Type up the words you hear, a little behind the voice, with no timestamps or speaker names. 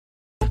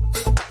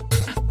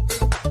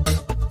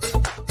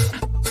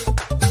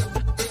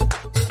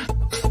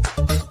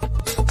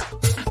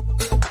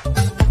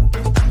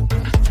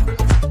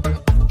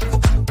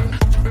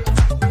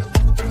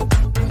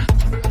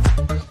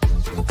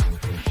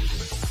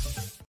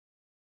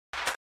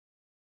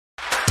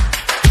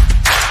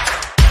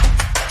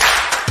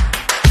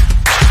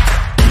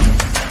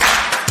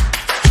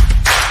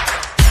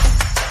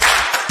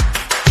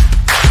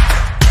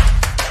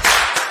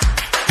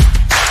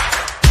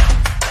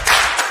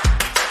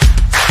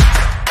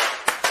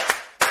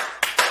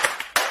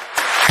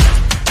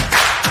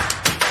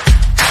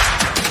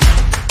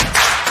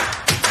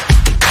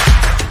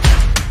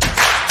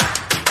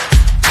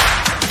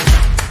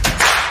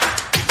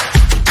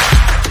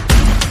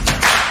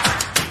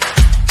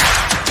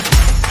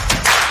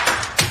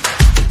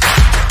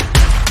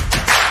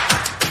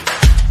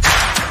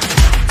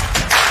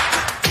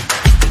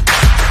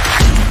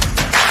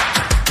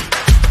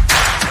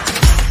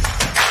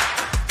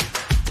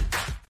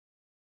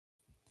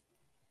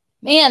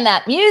Man,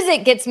 that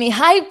music gets me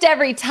hyped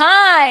every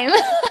time.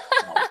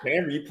 Can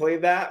I replay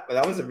that?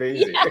 That was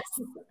amazing. Yes.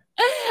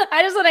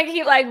 I just want to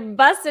keep like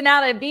busting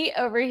out a beat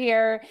over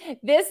here.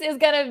 This is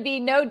going to be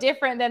no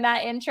different than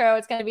that intro.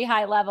 It's going to be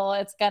high level.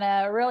 It's going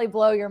to really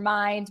blow your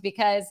mind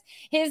because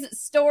his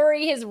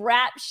story, his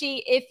rap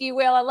sheet, if you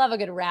will, I love a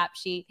good rap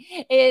sheet,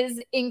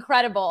 is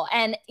incredible.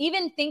 And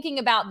even thinking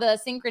about the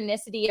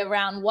synchronicity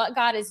around what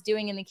God is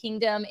doing in the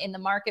kingdom, in the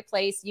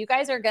marketplace, you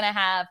guys are going to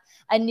have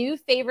a new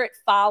favorite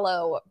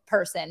follow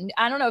person.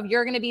 I don't know if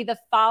you're going to be the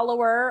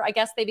follower. I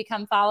guess they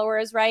become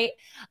followers, right?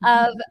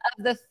 Of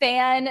the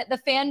fan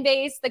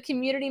base, the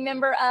community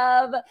member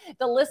of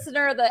the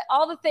listener,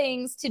 all the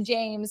things to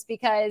James,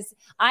 because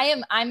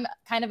I'm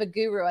kind of a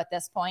guru at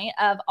this point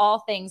of all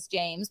things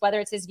James, whether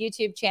it's his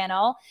YouTube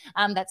channel,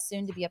 that's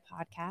soon to be a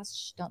podcast.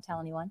 Shh, don't tell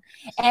anyone.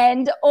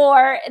 And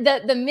or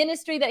the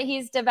ministry that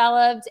he's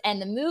developed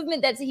and the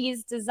movement that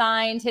he's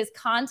designed. His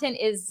content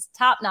is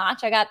top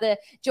notch. I got the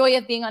joy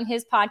of being on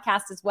his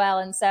podcast as well.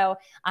 And so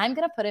I'm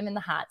going to put him in the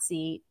hot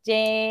seat.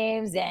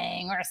 James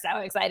Zheng, we're so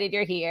excited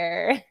you're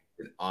here.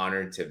 An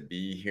honor to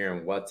be here.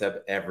 And what's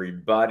up,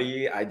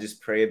 everybody? I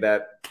just pray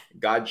that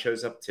God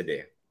shows up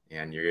today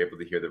and you're able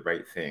to hear the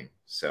right thing.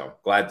 So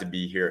glad to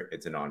be here.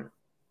 It's an honor.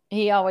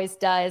 He always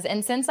does.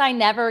 And since I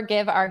never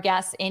give our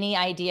guests any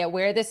idea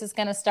where this is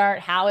going to start,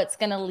 how it's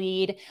going to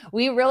lead,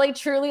 we really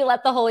truly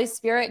let the Holy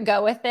Spirit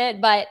go with it.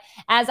 But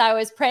as I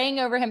was praying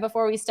over him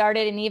before we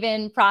started and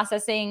even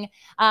processing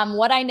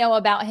what I know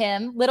about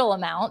him, little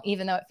amount,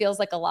 even though it feels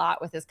like a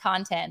lot with his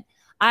content,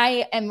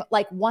 I am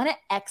like, want to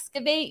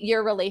excavate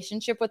your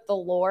relationship with the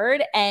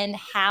Lord and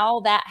how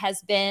that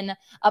has been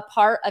a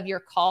part of your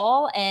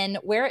call and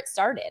where it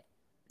started.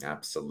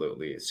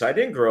 Absolutely. So I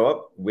didn't grow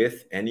up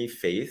with any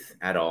faith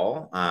at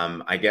all.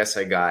 I guess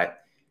I got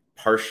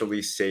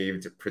partially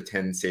saved,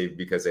 pretend saved,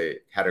 because I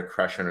had a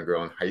crush on a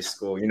girl in high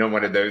school. You know,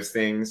 one of those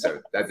things.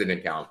 So that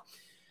didn't count.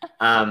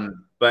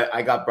 But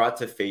I got brought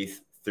to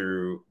faith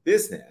through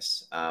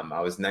business.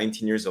 I was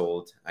 19 years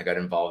old. I got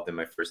involved in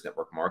my first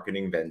network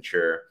marketing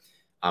venture.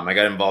 I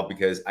got involved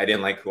because I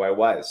didn't like who I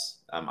was.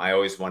 I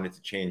always wanted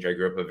to change. I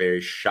grew up a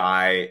very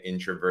shy,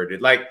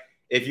 introverted. Like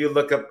if you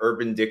look up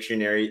Urban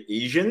Dictionary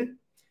Asian,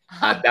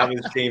 that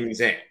was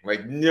James Zheng.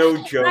 Like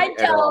no joke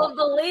at all. I don't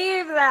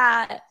believe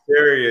that.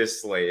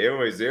 Seriously, it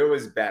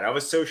was bad. I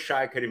was so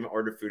shy I couldn't even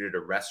order food at a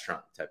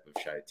restaurant. Type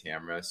of shy,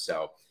 Tamara.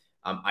 So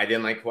I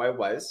didn't like who I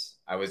was.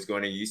 I was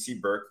going to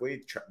UC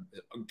Berkeley.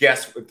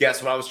 Guess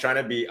what I was trying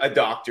to be? A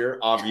doctor,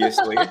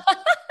 obviously.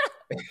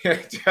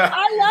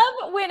 I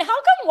love how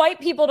come white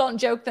people don't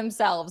joke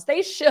themselves?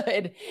 They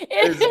should.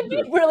 It'd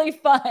be really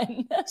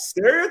fun.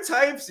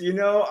 Stereotypes,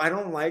 I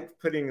don't like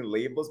putting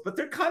labels, but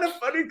they're kind of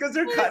funny because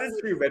they're kind of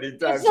true many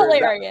times. It's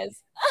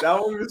hilarious. That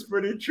one was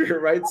pretty true,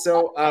 right?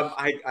 So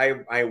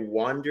I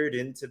wandered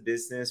into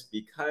business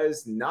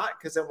not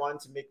because I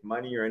wanted to make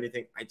money or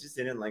anything. I just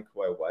didn't like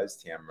who I was,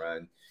 Tamara.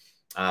 And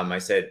I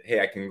said,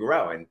 hey, I can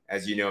grow. And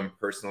as you know, in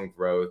personal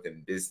growth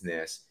and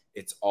business,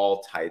 it's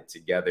all tied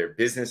together.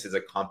 Business is a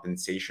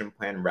compensation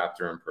plan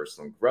wrapped around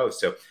personal growth.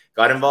 So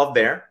got involved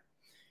there.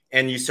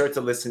 And you start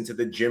to listen to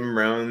the Jim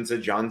Rohns, the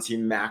John C.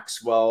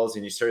 Maxwell's,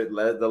 and you start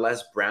the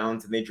Les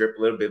Browns, and they drip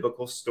little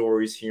biblical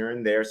stories here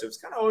and there. So it's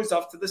kind of always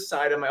off to the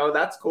side. I'm like, oh,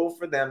 that's cool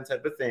for them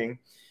type of thing.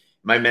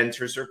 My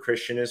mentors are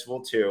Christian as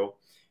well, too.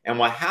 And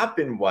what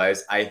happened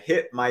was I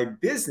hit my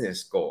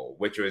business goal,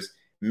 which was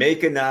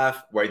make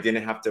enough where I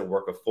didn't have to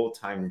work a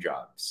full-time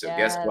job. So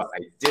Guess what?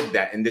 I did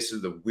that. And this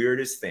is the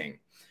weirdest thing.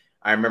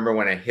 I remember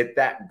when I hit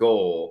that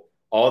goal,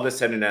 all of a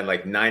sudden I had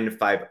like 9 to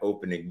 5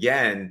 open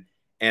again.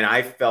 And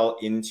I fell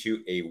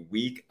into a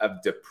week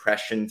of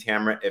depression,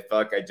 Tamara. It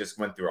felt like I just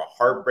went through a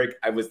heartbreak.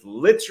 I was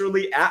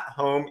literally at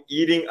home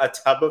eating a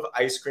tub of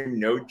ice cream,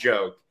 no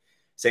joke,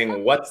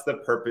 saying, what's the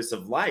purpose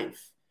of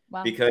life?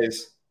 Wow.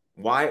 Because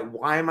why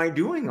am I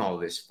doing all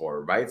this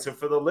for, right? So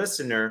for the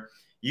listener,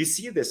 you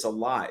see this a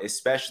lot,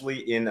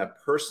 especially in a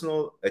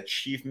personal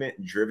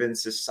achievement-driven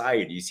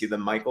society. You see the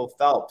Michael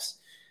Phelps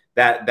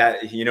that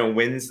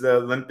wins the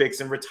Olympics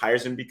and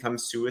retires and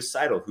becomes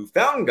suicidal, who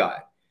found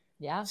God.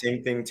 Yeah.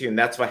 Same thing too. And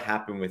that's what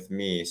happened with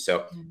me.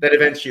 So that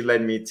eventually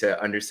led me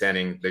to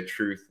understanding the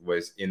truth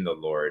was in the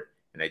Lord.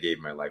 And I gave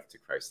my life to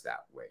Christ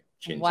that way.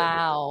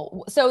 Wow.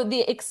 Everything. So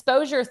the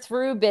exposure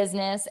through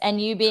business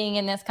and you being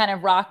in this kind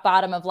of rock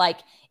bottom of like,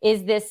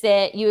 is this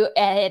it? You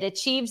had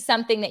achieved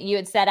something that you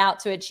had set out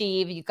to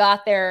achieve. You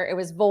got there. It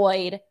was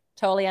void.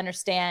 Totally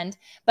understand.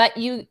 But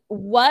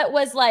what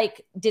was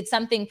like, did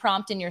something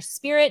prompt in your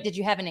spirit? Did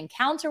you have an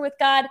encounter with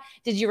God?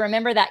 Did you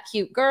remember that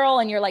cute girl?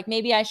 And you're like,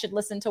 maybe I should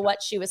listen to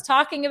what she was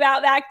talking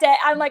about that day.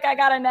 I'm like, I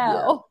gotta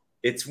know.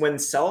 Yeah. It's when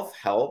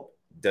self-help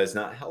does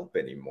not help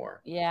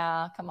anymore.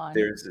 Yeah, come on.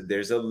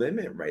 There's a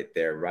limit right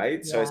there, right?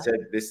 Yeah. So I said,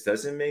 this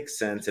doesn't make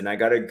sense. And I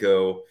got to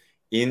go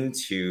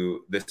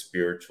into the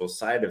spiritual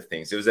side of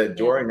things. It was a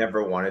door I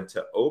never wanted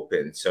to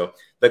open. So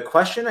the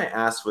question I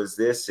asked was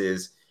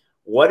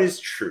what is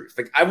truth?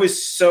 Like I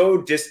was so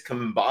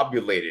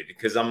discombobulated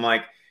because I'm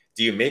like,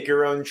 do you make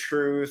your own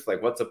truth?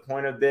 Like, what's the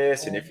point of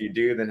this? And if you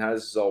do, then how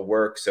does this all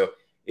work? So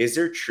is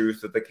there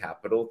truth with a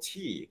capital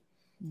T?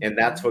 And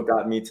that's what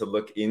got me to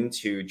look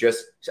into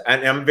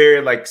and I'm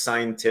very like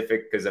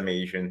scientific because I'm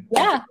Asian.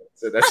 Yeah.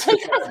 So that's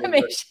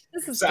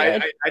This is so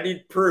good. I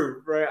need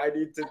proof, right? I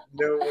need to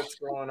know what's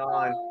going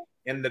on.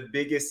 And the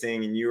biggest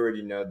thing, and you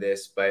already know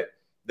this, but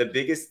the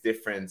biggest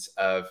difference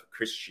of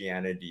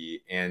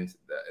Christianity and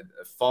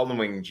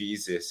following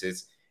Jesus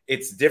is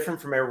it's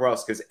different from everywhere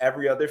else because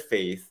every other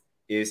faith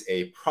is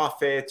a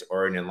prophet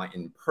or an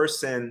enlightened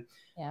person.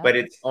 Yeah. But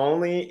it's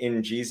only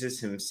in Jesus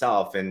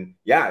himself. And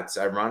yeah, it's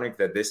ironic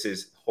that this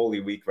is Holy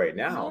Week right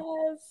now.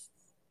 Yes.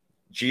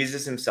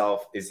 Jesus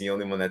himself is the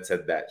only one that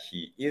said that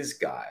he is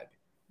God.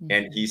 Mm-hmm.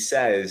 And he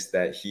says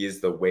that he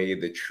is the way,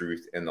 the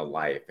truth, and the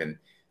life.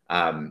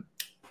 And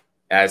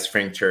as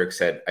Frank Turek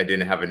said, I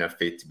didn't have enough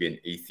faith to be an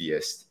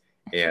atheist.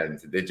 And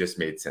it just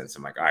made sense.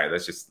 I'm like, all right,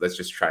 let's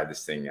just try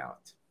this thing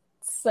out.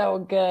 So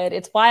good.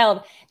 It's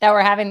wild that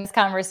we're having this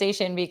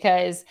conversation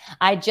because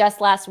I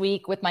just last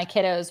week with my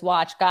kiddos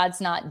watched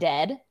God's Not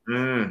Dead.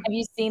 Have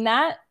you seen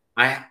that?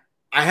 I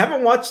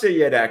haven't watched it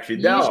yet, actually.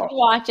 No. You should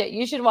watch it.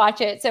 You should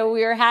watch it. So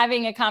we were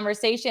having a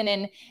conversation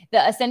and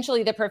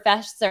essentially the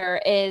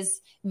professor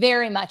is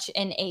very much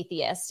an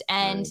atheist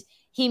and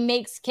he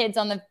makes kids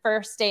on the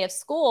first day of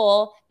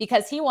school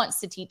because he wants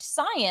to teach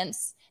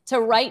science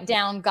to write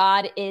down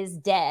God is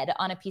dead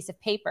on a piece of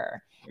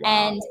paper. Wow.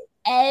 And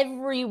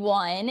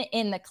everyone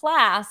in the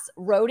class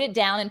wrote it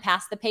down and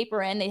passed the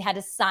paper in. They had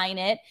to sign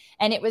it.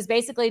 And it was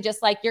basically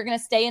just like, you're going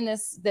to stay in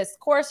this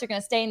course, you're going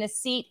to stay in this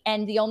seat.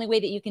 And the only way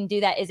that you can do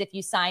that is if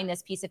you sign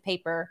this piece of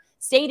paper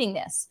stating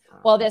this.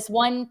 Well, this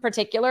one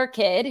particular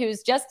kid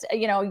who's just,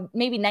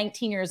 maybe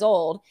 19 years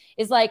old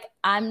is like,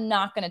 I'm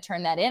not going to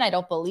turn that in. I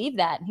don't believe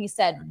that. And he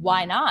said,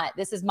 why not?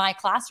 This is my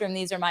classroom.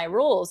 These are my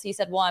rules. He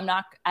said,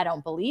 well, I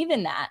don't believe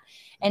in that.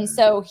 And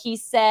so he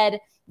said,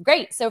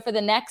 great. So for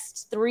the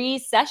next 3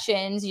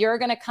 sessions, you're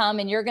going to come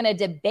and you're going to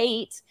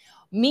debate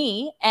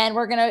me. And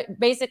we're going to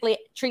basically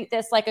treat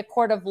this like a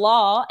court of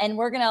law. And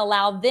we're going to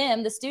allow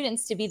them, the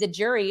students, to be the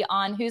jury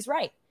on who's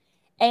right.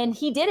 And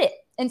he did it.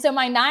 And so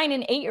my 9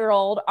 and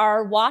 8-year-old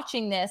are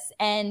watching this.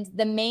 And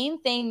the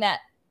main thing that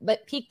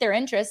piqued their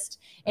interest,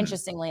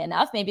 interestingly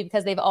enough, maybe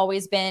because they've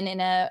always been in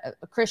a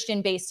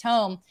Christian-based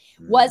home,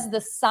 was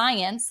the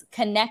science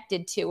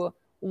connected to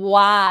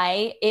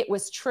why it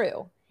was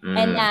true.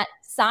 And that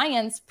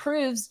science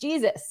proves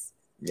Jesus.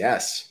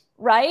 Yes.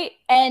 Right.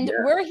 And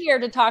we're here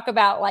to talk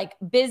about like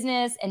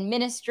business and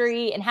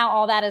ministry and how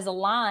all that is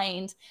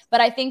aligned. But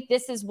I think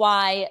this is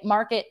why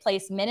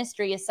marketplace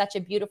ministry is such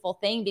a beautiful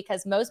thing,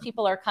 because most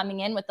people are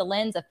coming in with the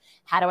lens of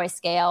how do I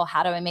scale?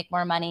 How do I make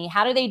more money?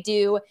 How do they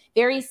do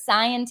very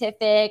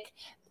scientific,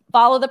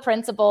 follow the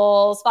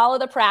principles, follow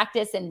the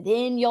practice, and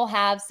then you'll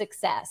have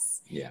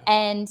success. Yeah.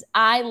 And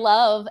I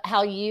love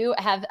how you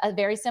have a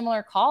very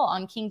similar call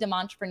on Kingdom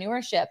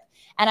Entrepreneurship.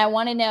 And I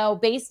want to know,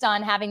 based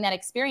on having that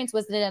experience,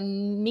 was it an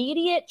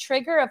immediate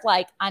trigger of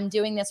like, I'm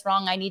doing this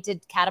wrong, I need to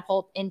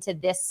catapult into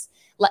this,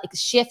 like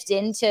shift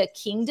into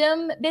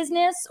kingdom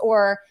business?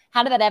 Or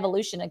how did that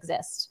evolution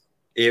exist?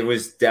 It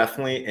was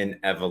definitely an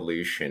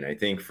evolution. I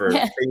think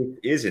faith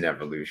is an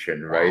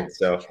evolution, right? Yeah,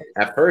 so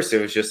at first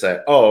it was just like,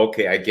 oh,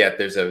 okay, I get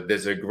there's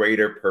a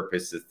greater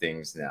purpose to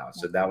things now.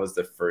 So that was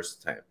the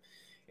first time.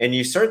 And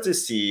you start to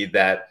see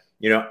that,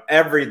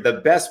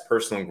 the best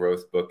personal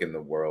growth book in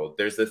the world,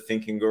 there's the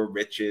Think and Grow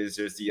Riches,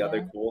 there's the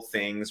other cool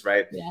things,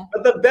 right? Yeah.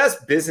 But the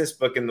best business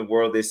book in the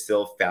world is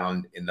still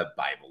found in the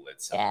Bible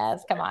itself.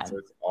 Yes, come on. So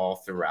it's all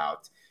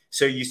throughout.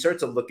 So you start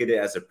to look at it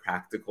as a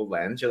practical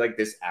lens. You're like,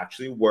 this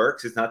actually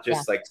works. It's not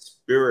just like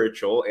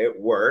spiritual,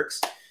 it works.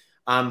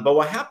 But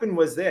what happened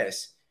was I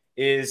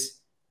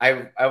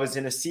was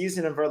in a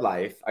season of our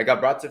life. I got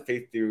brought to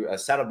faith through a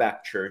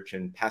Saddleback church,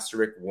 and Pastor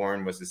Rick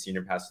Warren was the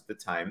senior pastor at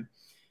the time.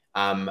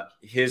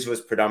 His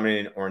was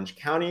predominant in Orange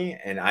County,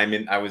 and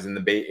I was in the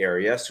Bay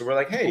Area. So we're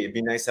like, hey, it'd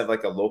be nice to have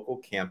like a local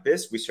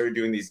campus. We started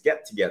doing these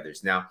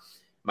get-togethers. Now,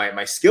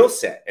 my skill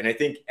set, and I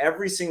think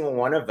every single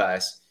one of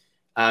us,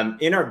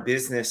 in our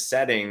business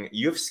setting,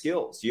 you have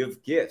skills, you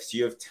have gifts,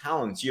 you have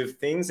talents, you have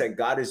things that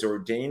God has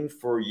ordained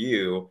for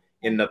you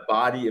in the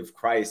body of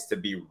Christ to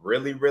be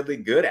really, really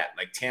good at.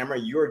 Like Tamara,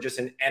 you are just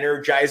an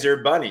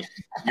energizer bunny.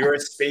 You're a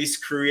space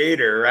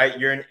creator, right?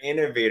 You're an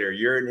innovator.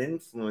 You're an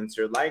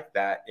influencer like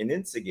that, an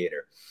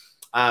instigator.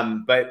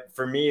 But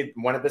for me,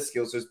 one of the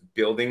skills was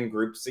building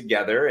groups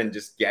together and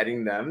just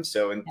getting them.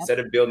 So instead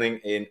of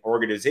building an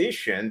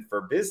organization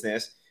for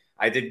business,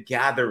 I did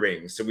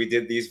gatherings. So we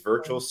did these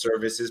virtual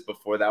services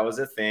before that was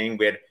a thing.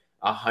 We had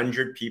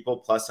 100 people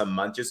plus a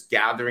month just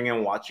gathering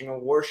and watching a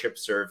worship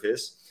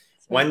service.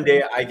 One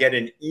day I get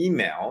an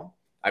email.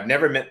 I've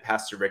never met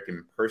Pastor Rick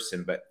in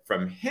person, but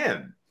from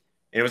him.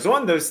 And it was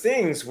one of those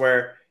things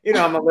where,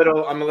 I'm a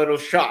little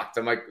shocked.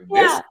 I'm like,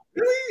 this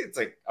really? It's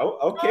like,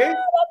 oh, okay.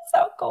 Oh, that's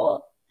so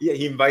cool. Yeah,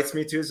 he invites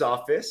me to his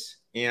office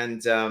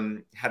and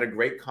had a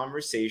great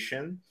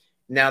conversation.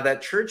 Now,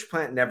 that church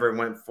plant never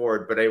went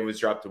forward, but I was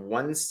dropped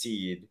one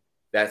seed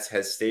that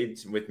has stayed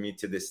with me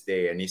to this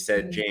day. And he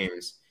said,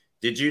 James,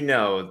 did you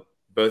know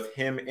both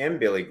him and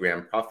Billy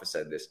Graham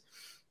prophesied this?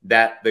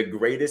 that the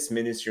greatest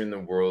ministry in the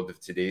world of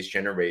today's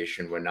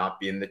generation would not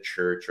be in the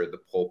church or the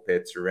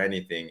pulpits or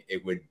anything.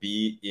 It would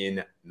be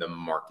in the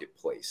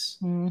marketplace.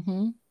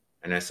 Mm-hmm.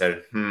 And I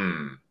said,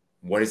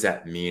 what does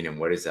that mean? And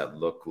what does that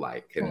look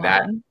like? And Come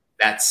on.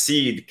 that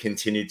seed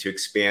continued to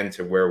expand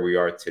to where we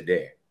are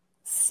today.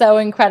 So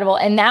incredible.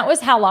 And that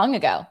was how long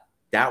ago?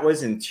 That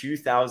was in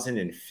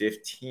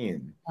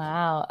 2015.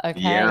 Wow. Okay.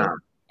 Yeah.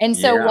 And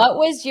so what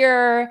was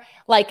your,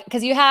 like,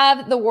 because you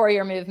have the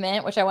warrior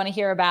movement, which I want to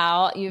hear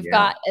about. You've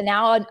got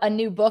now a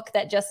new book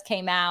that just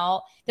came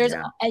out.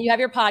 And you have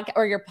your podcast,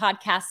 or your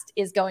podcast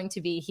is going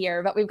to be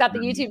here, but we've got the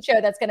YouTube show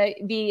that's going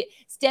to be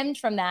stemmed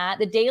from that.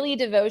 The daily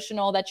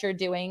devotional that you're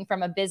doing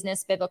from a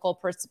business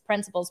biblical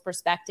principles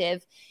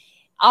perspective.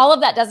 All of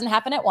that doesn't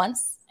happen at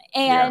once.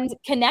 And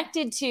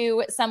connected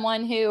to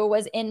someone who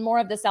was in more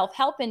of the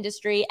self-help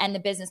industry and the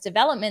business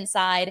development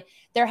side,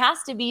 there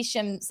has to be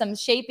some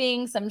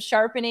shaping, some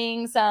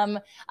sharpening, some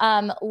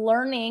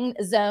learning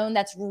zone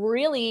that's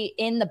really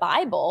in the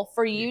Bible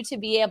for you to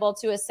be able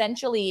to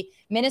essentially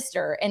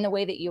minister in the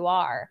way that you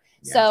are.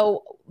 Yeah.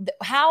 So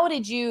how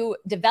did you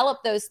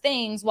develop those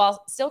things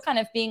while still kind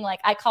of being like,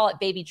 I call it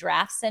baby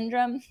giraffe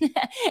syndrome.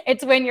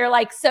 It's when you're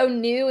like so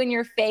new in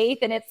your faith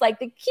and it's like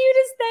the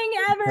cutest thing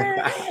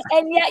ever.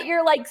 And yet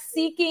you're like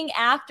seeking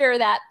after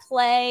that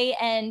play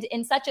and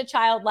in such a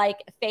childlike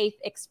faith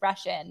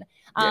expression.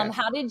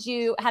 How did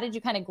you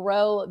kind of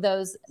grow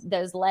those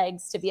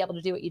legs to be able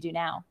to do what you do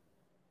now?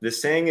 The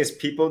saying is,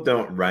 people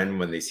don't run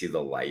when they see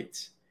the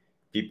light.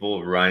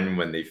 People run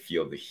when they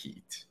feel the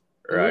heat.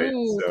 Right.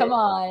 Ooh, so come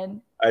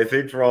on. I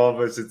think for all of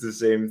us, it's the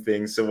same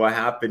thing. So what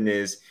happened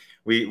is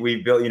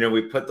we built,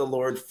 we put the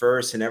Lord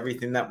first in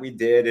everything that we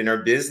did in our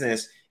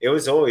business. It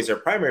was always our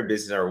primary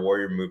business, our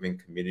warrior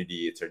movement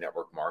community. It's our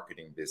network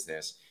marketing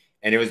business.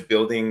 And it was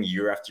building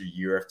year after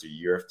year after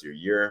year after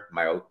year.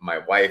 My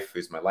wife,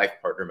 who's my life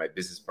partner, my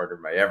business partner,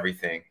 my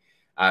everything,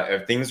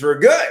 things were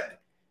good.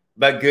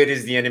 But good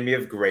is the enemy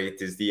of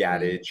great is the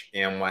adage.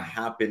 And what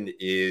happened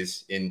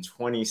is in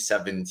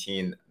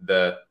 2017,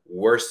 the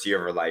worst year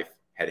of our life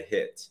had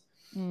hit.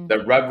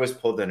 The rug was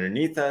pulled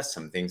underneath us.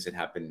 Some things had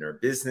happened in our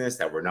business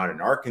that were not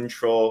in our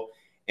control.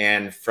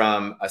 And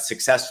from a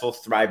successful,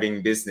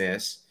 thriving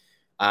business,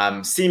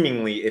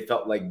 seemingly it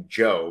felt like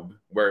Job,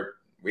 where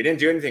we didn't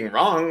do anything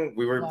wrong.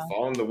 We were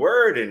following the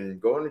word and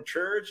going to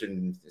church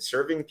and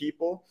serving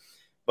people.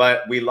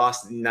 But we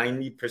lost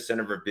 90%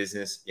 of our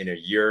business in a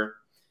year.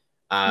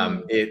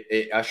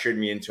 It ushered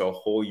me into a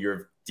whole year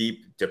of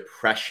deep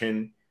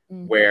depression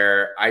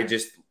where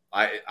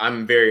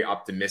I'm very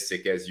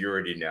optimistic, as you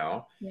already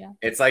know. Yeah.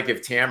 It's like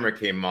if Tamara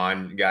came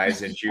on,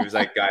 guys, and she was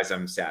like, guys,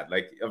 I'm sad.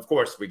 Like, of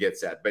course we get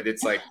sad, but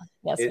it's like,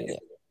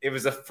 it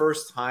was the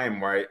first time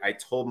where I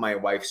told my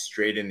wife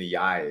straight in the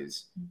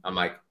eyes, I'm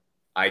like,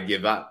 I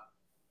give up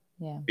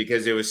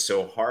because it was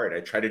so hard.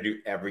 I tried to do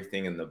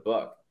everything in the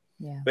book.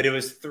 Yeah. But it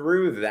was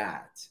through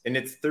that. And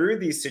it's through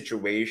these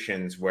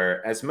situations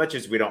where, as much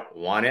as we don't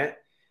want it,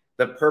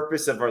 the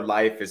purpose of our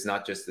life is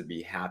not just to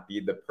be happy.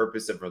 The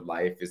purpose of our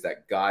life is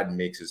that God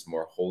makes us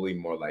more holy,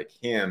 more like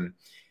him.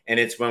 And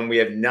it's when we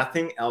have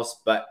nothing else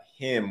but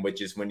him,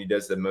 which is when he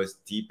does the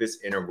most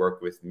deepest inner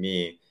work with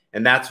me.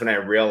 And that's when I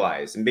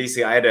realized, and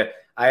basically I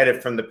had to,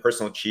 from the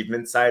personal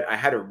achievement side, I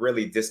had to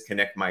really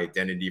disconnect my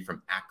identity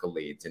from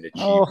accolades and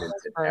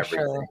achievements and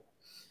everything.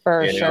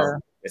 For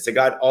sure. I said,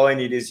 God, all I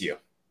need is you.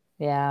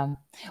 Yeah.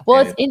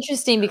 Well, it's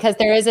interesting because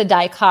there is a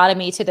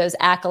dichotomy to those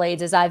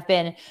accolades as I've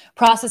been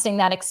processing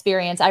that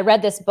experience. I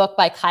read this book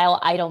by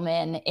Kyle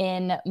Idleman,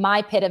 In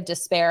My Pit of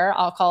Despair.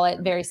 I'll call it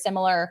very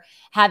similar,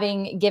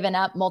 having given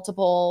up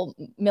multiple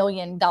 $1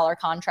 million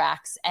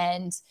contracts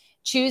and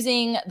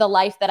choosing the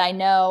life that I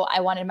know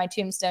I wanted my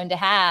tombstone to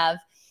have.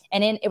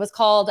 And it was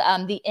called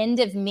The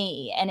End of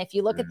Me. And if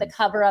you look at the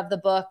cover of the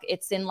book,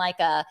 it's in like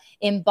a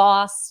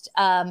embossed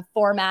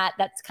format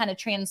that's kind of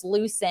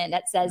translucent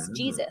that says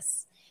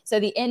Jesus. So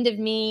the end of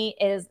me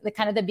is the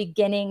kind of the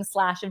beginning /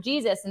 of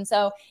Jesus. And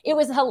so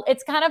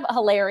it's kind of a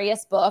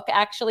hilarious book.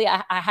 Actually,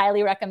 I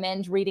highly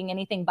recommend reading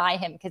anything by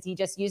him because he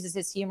just uses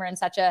his humor in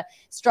such a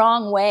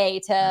strong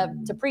way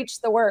to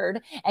preach the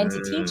word and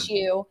to teach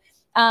you.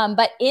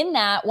 But in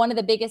that, one of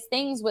the biggest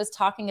things was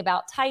talking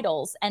about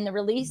titles and the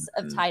release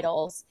of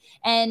titles.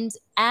 And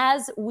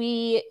as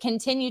we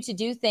continue to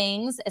do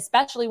things,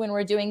 especially when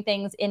we're doing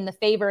things in the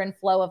favor and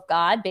flow of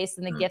God, based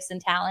on the gifts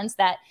and talents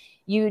that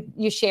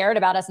you shared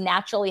about us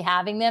naturally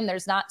having them,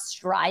 there's not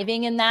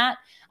striving in that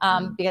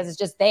because it's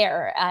just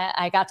there.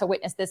 I got to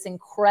witness this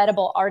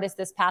incredible artist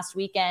this past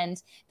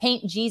weekend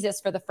paint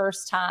Jesus for the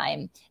first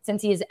time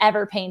since he has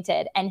ever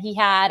painted. And he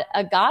had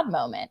a God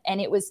moment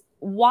and it was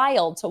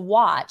wild to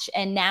watch.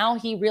 And now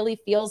he really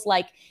feels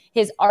like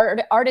his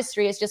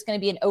artistry is just going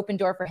to be an open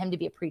door for him to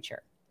be a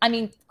preacher. I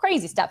mean,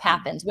 crazy stuff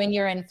happens when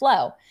you're in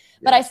flow.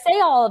 But I say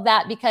all of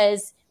that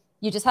because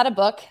you just had a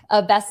book,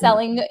 a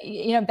best-selling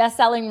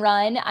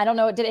run. I don't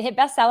know. Did it hit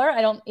bestseller?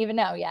 I don't even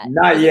know yet.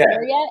 Not yet.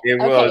 It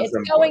will. It's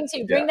going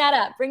to. Bring that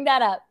up. Bring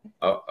that up.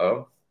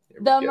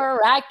 The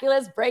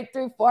miraculous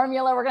breakthrough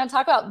formula. We're going to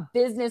talk about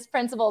business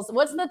principles.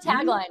 What's the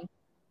tagline?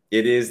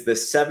 It is the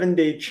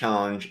 7-day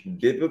challenge,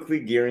 biblically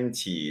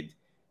guaranteed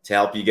to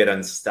help you get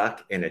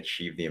unstuck and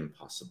achieve the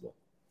impossible.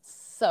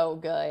 So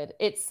good.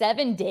 It's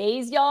 7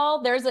 days,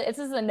 y'all. This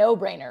is a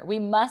no-brainer. We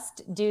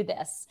must do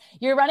this.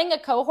 You're running a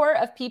cohort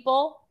of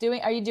people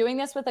are you doing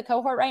this with a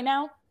cohort right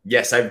now?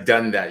 Yes, I've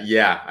done that.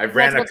 Yeah, I've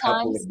ran a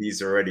couple times? of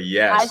these already.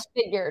 Yes. I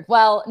figured.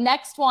 Well,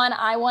 next one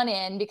I want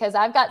in because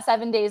I've got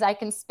 7 days I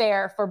can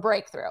spare for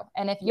breakthrough.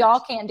 And if y'all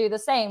can't do the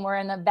same, we're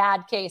in a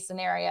bad case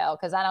scenario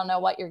because I don't know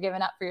what you're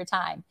giving up for your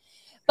time.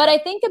 But I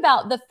think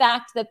about the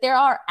fact that there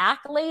are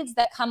accolades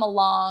that come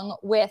along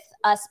with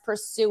us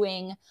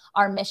pursuing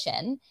our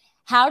mission.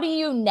 How do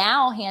you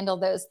now handle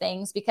those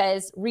things?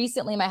 Because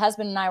recently my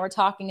husband and I were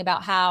talking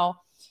about how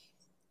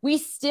we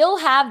still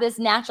have this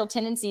natural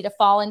tendency to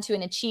fall into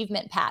an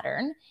achievement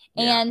pattern.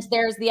 And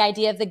there's the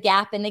idea of the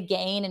gap and the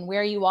gain and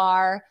where you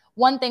are.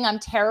 One thing I'm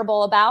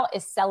terrible about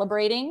is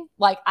celebrating.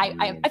 Like I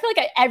feel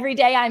like every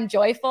day I'm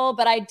joyful,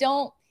 but I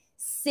don't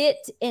sit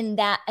in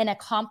an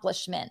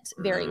accomplishment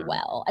very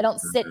well. I don't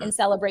sit in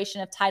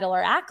celebration of title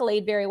or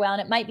accolade very well.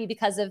 And it might be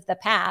because of the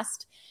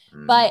past,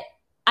 but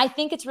I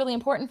think it's really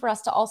important for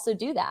us to also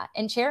do that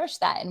and cherish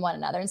that in one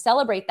another and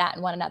celebrate that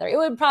in one another.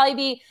 I'd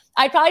probably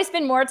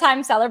spend more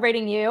time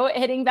celebrating you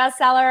hitting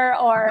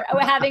bestseller or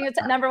having a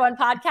 #1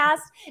 podcast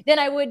than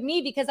I would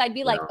me, because I'd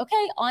be like,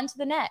 okay, on to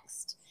the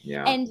next.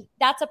 Yeah. And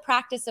that's a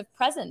practice of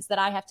presence that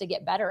I have to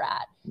get better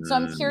at. So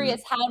I'm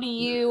curious, how do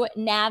you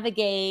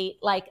navigate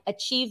like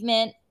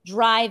achievement,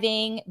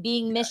 driving,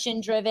 being mission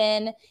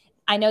driven?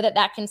 I know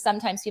that can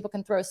sometimes people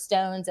can throw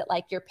stones at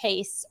like your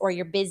pace or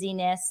your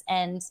busyness,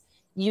 and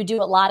you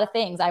do a lot of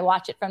things. I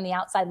watch it from the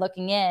outside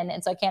looking in.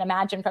 And so I can't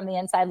imagine from the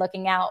inside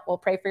looking out. We'll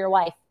pray for your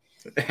wife.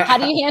 How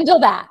do you handle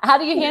that?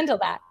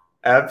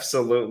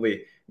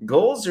 Absolutely.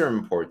 Goals are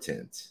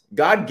important.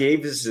 God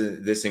gave us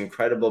this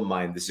incredible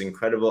mind, this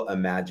incredible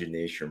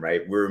imagination,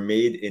 right? We're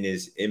made in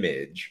his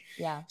image.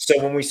 Yeah.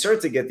 So when we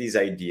start to get these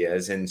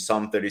ideas, and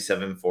Psalm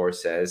 37:4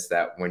 says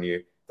that when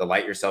you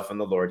delight yourself in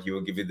the Lord, he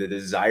will give you the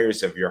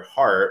desires of your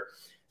heart.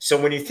 So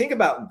when you think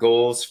about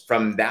goals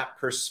from that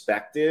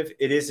perspective,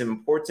 it is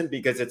important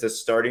because it's a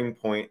starting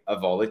point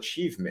of all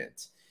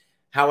achievement.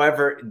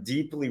 However,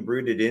 deeply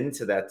rooted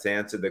into that, to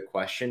answer the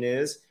question,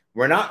 is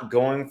we're not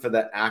going for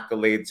the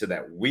accolade so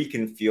that we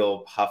can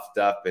feel puffed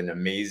up and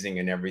amazing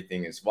and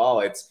everything as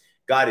well. It's,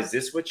 God, is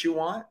this what you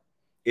want?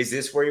 Is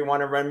this where you want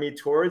to run me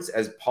towards?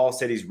 As Paul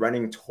said, he's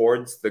running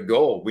towards the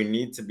goal. We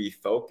need to be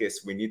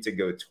focused. We need to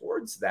go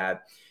towards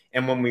that.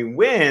 And when we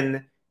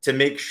win, to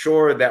make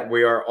sure that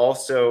we are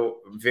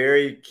also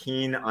very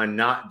keen on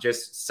not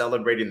just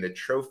celebrating the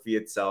trophy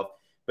itself,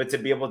 but to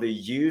be able to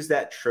use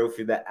that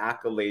trophy, that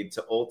accolade,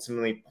 to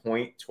ultimately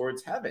point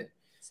towards heaven.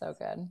 So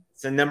good.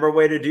 It's a number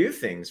way to do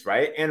things,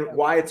 right? And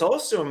why it's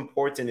also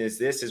important is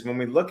when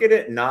we look at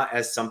it not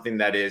as something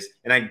that is,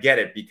 and I get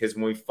it, because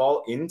when we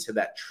fall into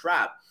that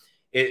trap,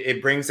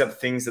 it brings up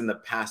things in the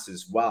past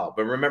as well.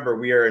 But remember,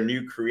 we are a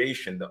new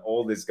creation. The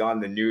old is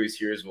gone, the new is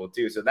here as well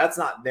too. So that's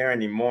not there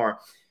anymore.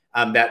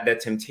 That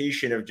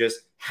temptation of just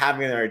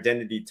having our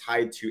identity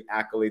tied to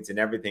accolades and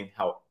everything.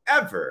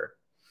 However,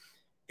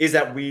 is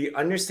that we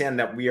understand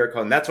that we are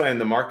called, and that's why in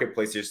the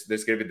marketplace,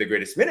 there's going to be the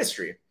greatest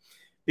ministry,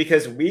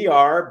 because we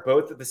are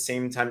both at the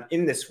same time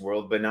in this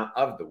world, but not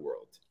of the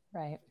world.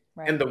 Right.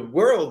 And the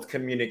world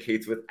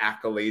communicates with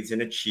accolades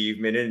and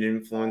achievement and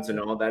influence and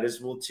all that as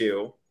well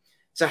too.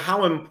 So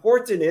how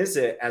important is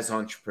it as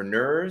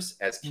entrepreneurs,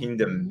 as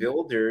kingdom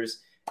builders,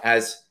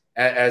 as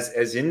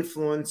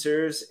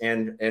influencers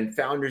and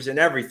founders and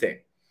everything,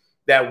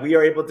 that we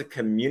are able to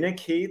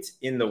communicate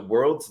in the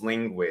world's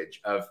language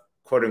of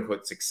quote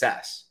unquote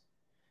success,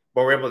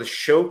 but we're able to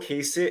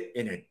showcase it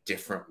in a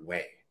different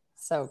way.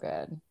 So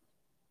good.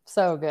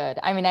 So good.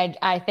 I mean,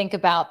 I think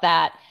about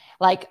that.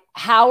 Like,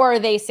 how are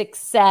they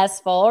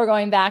successful? Or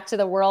going back to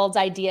the world's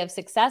idea of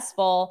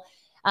successful,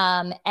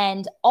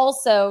 and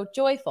also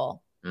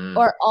joyful.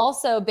 Or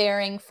also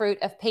bearing fruit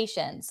of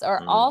patience,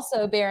 or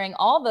also bearing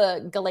all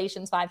the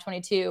Galatians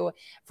 5:22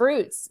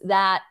 fruits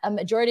that a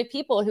majority of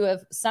people who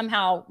have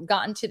somehow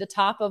gotten to the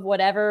top of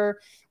whatever,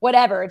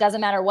 it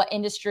doesn't matter what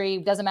industry,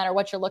 doesn't matter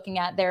what you're looking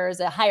at.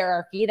 There's a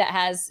hierarchy that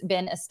has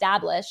been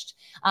established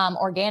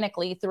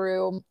organically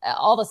through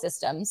all the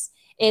systems,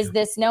 is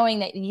this knowing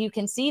that you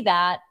can see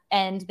that.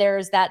 And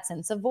there's that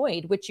sense of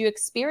void, which you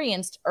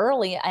experienced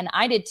early. And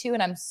I did too.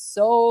 And I'm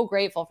so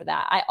grateful for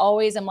that. I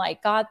always am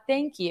like, God,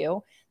 thank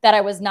you that I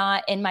was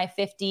not in my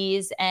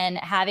 50s and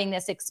having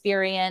this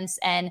experience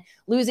and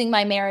losing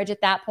my marriage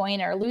at that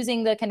point, or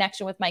losing the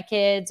connection with my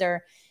kids.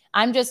 Or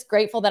I'm just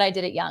grateful that I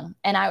did it young.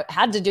 And I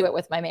had to do it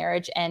with my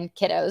marriage and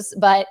kiddos,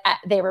 but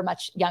they were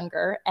much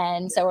younger.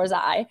 And so was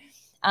I.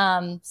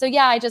 So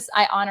yeah,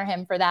 I honor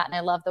him for that. And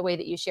I love the way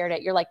that you shared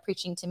it. You're like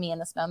preaching to me in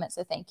this moment.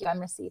 So thank you. I'm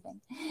receiving.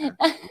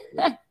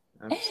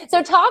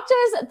 So talk to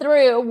us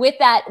through with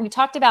that. We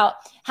talked about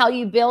how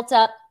you built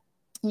up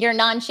your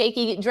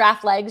non-shaky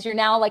giraffe legs. You're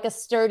now like a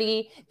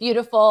sturdy,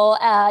 beautiful,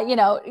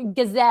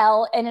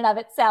 gazelle in and of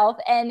itself.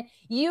 And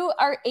you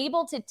are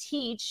able to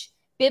teach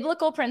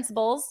biblical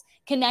principles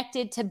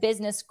connected to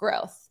business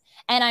growth.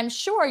 And I'm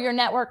sure your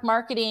network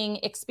marketing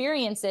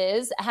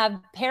experiences have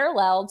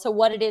paralleled to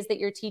what it is that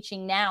you're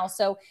teaching now.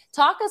 So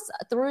talk us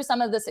through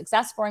some of the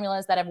success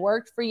formulas that have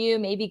worked for you.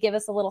 Maybe give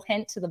us a little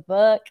hint to the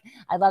book.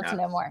 I'd love to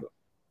know more.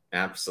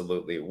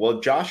 Absolutely.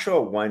 Well,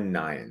 Joshua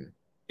 1:9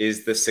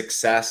 is the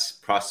success,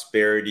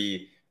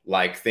 prosperity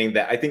like thing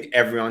that I think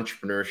every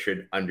entrepreneur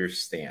should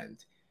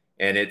understand.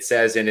 And it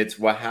says, and it's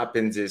what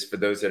happens is, for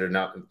those that are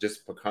not,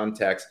 just for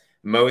context,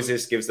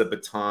 Moses gives the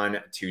baton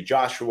to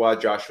Joshua.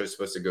 Joshua is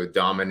supposed to go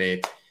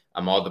dominate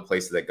all the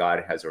places that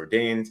God has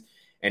ordained.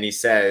 And he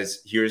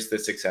says, here's the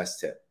success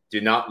tip. Do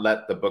not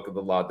let the book of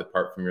the law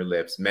depart from your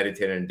lips.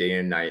 Meditate on it day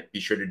and night. Be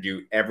sure to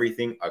do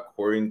everything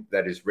according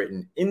that is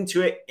written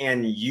into it,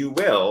 and you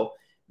will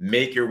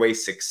make your way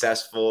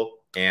successful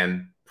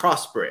and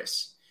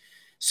prosperous.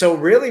 So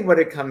really what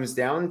it comes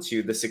down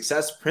to, the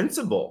success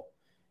principle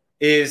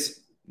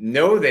is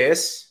know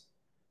this,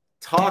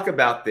 talk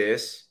about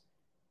this,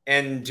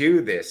 and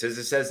do this. As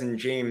it says in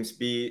James,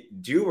 be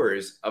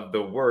doers of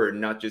the word,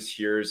 not just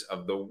hearers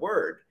of the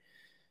word.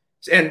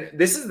 And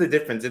this is the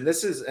difference.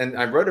 And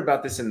I wrote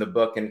about this in the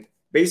book. And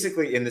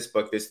basically in this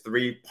book, there's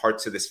 3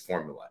 parts of this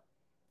formula.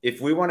 If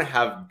we want to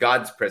have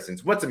God's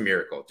presence, what's a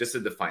miracle? Just to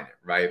define it,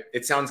 right?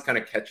 It sounds kind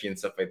of catchy and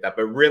stuff like that.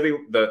 But really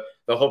the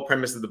whole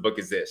premise of the book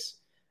is this.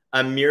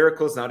 A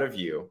miracle is not of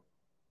you.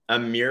 A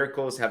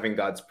miracle is having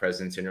God's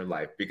presence in your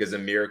life, because a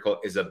miracle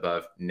is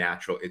above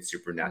natural. It's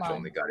supernatural.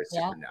 Only God is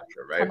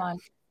supernatural, right? Come on.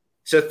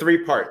 So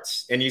 3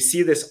 parts. And you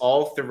see this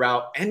all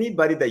throughout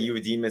anybody that you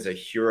would deem as a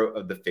hero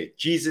of the faith.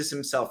 Jesus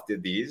himself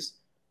did these.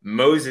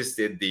 Moses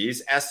did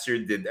these. Esther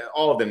did that.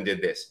 All of them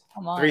did this.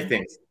 3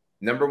 things.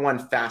 Number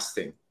 1,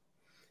 fasting.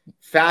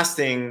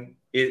 Fasting,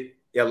 it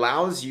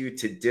allows you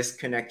to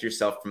disconnect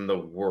yourself from the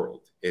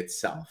world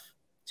itself,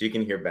 so you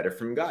can hear better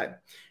from God.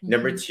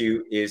 Number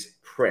 2 is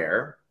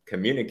prayer,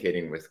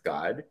 communicating with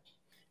God.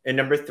 And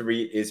number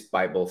 3 is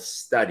Bible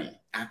study,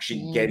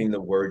 actually getting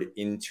the word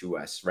into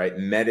us, right?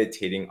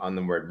 Meditating on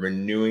the word,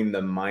 renewing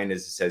the mind,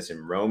 as it says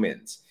in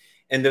Romans.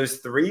 And those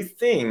 3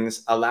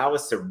 things allow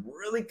us to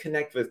really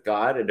connect with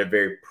God in a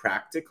very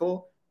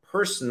practical,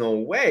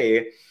 personal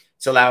way,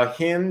 to allow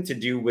him to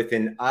do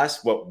within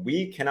us what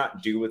we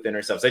cannot do within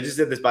ourselves. I just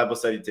did this Bible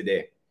study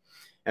today,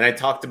 and I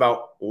talked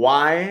about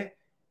why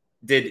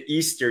did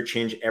Easter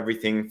change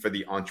everything for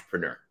the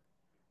entrepreneur?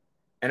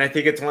 And I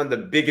think it's one of the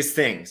biggest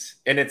things.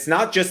 And it's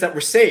not just that we're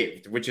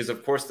saved, which is,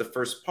 of course, the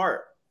first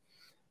part.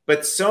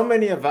 But so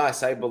many of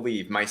us, I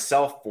believe,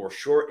 myself for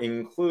sure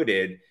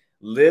included,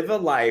 live a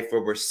life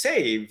where we're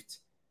saved,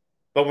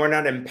 but we're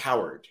not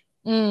empowered.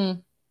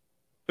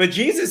 But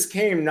Jesus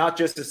came not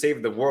just to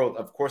save the world.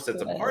 Of course,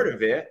 that's a part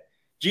of it.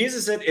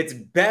 Jesus said, it's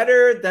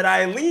better that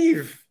I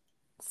leave.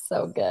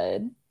 So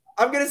good.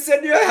 I'm going to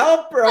send you a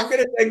helper. I'm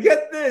going to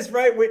get this,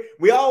 right?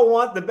 We all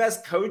want the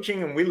best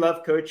coaching, and we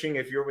love coaching.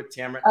 If you're with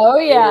Tamara, oh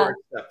yeah,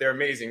 they're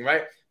amazing,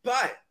 right?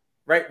 But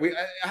right,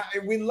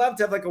 we love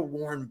to have like a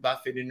Warren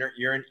Buffett in our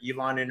ear and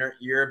Elon in our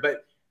ear.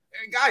 But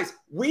guys,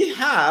 we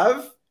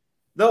have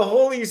the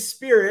Holy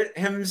Spirit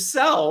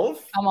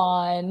himself. Come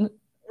on.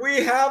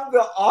 We have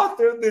the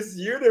author of this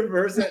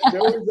universe that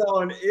knows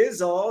all and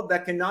is all,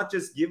 that can not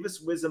just give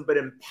us wisdom, but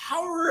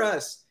empower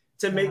us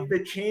to make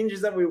the changes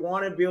that we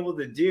want to be able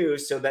to do,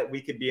 so that we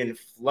could be in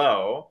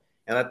flow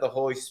and let the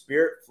Holy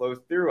Spirit flow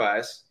through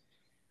us.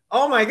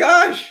 Oh my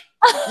gosh.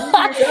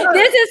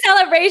 This is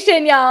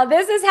celebration, y'all.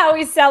 This is how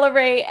we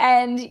celebrate.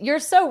 And you're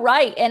so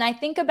right. And I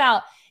think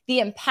about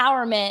the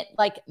empowerment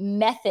like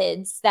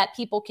methods that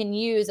people can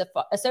use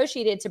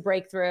associated to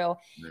breakthrough.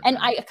 And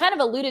I kind of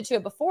alluded to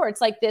it before.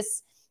 It's like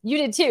this, you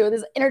did too,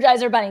 this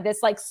Energizer Bunny,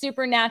 this like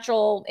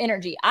supernatural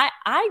energy.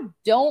 I'm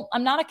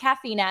not a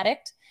caffeine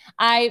addict.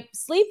 I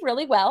sleep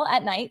really well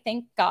at night,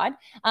 thank God.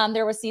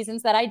 There were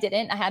seasons that I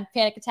didn't. I had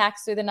panic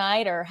attacks through the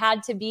night, or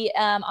had to be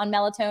on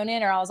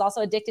melatonin, or I was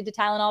also addicted to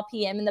Tylenol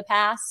PM in the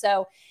past.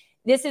 So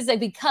this is a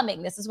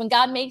becoming. This is when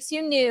God makes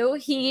you new,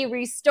 he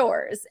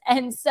restores.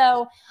 And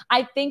so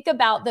I think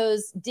about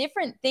those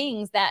different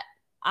things that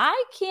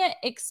I can't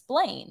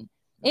explain.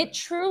 It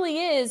truly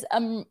is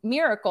a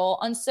miracle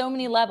on so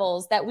many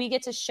levels that we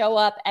get to show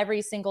up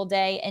every single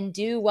day and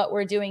do what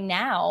we're doing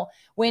now,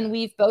 when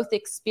we've both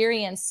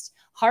experienced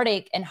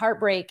heartache and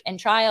heartbreak and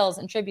trials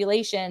and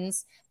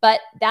tribulations. But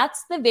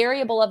that's the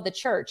variable of the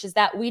church, is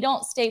that we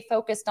don't stay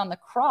focused on the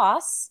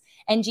cross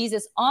and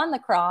Jesus on the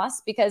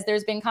cross, because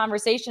there's been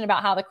conversation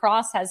about how the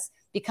cross has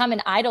become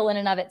an idol in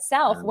and of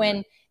itself,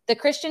 when the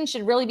Christian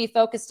should really be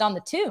focused on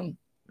the tomb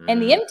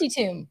and the empty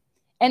tomb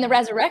and the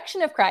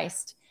resurrection of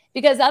Christ.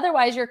 Because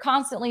otherwise you're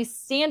constantly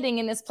standing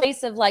in this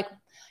place of like,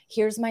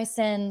 here's my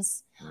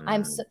sins.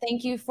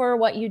 Thank you for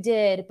what you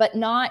did, but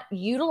not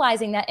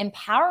utilizing that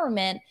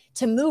empowerment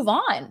to move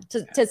on,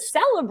 to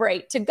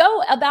celebrate, to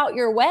go about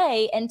your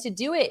way, and to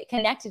do it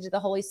connected to the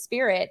Holy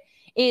Spirit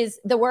is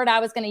the word I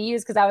was going to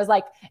use. Cause I was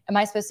like, am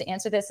I supposed to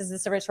answer this? Is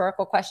this a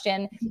rhetorical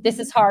question? This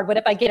is hard. What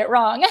if I get it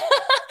wrong?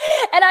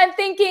 And I'm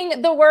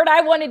thinking the word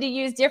I wanted to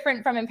use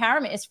different from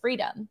empowerment is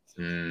freedom.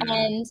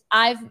 And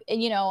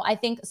I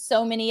think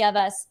so many of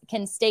us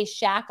can stay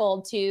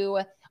shackled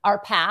to our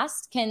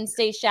past, can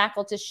stay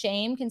shackled to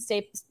shame, can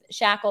stay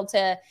shackled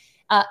to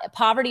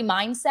poverty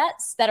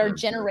mindsets that are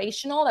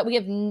generational, that we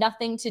have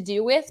nothing to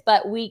do with,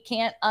 but we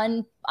can't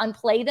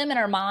unplay them in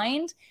our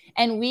mind.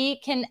 And we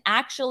can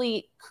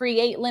actually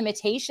create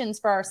limitations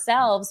for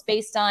ourselves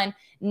based on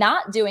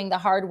not doing the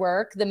hard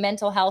work, the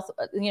mental health,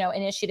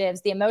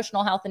 initiatives, the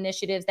emotional health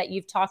initiatives that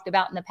you've talked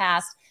about in the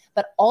past,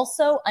 but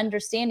also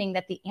understanding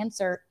that the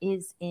answer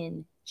is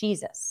in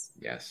Jesus.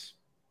 Yes.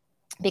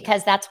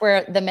 Because that's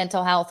where the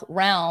mental health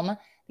realm,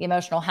 the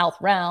emotional health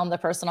realm, the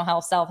personal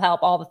health,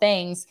 self-help, all the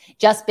things,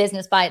 just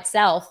business by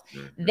itself,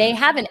 they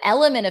have an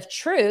element of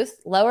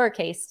truth,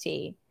 lowercase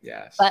t.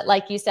 Yes. But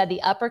like you said,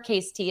 the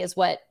uppercase T is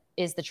what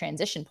is the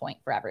transition point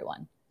for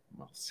everyone.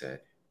 Well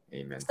said.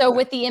 Amen. So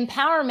with the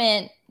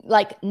empowerment,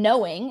 like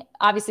knowing,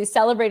 obviously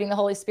celebrating the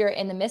Holy Spirit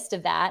in the midst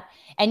of that,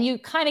 and you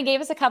kind of gave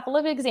us a couple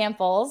of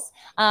examples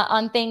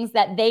on things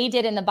that they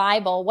did in the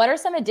Bible. What are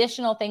some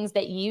additional things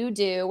that you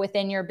do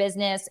within your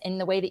business in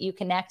the way that you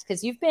connect?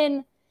 Because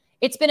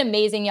it's been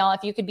amazing, y'all.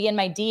 If you could be in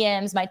my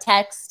DMs, my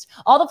text,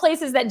 all the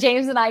places that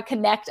James and I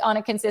connect on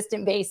a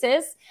consistent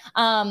basis,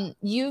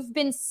 you've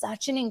been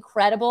such an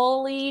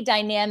incredibly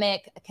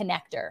dynamic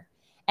connector.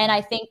 And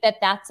I think that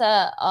that's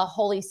a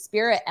Holy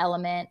Spirit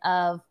element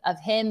of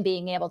him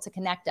being able to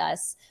connect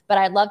us. But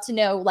I'd love to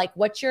know, like,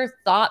 what's your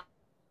thought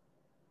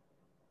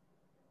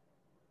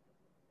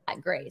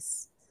at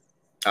grace?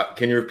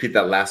 Can you repeat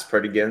that last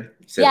part again?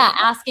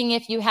 Asking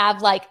if you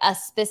have like a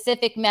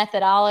specific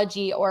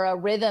methodology or a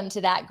rhythm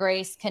to that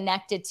grace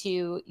connected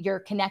to your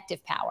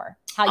connective power,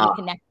 how you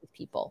connect with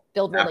people,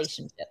 build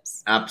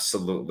relationships.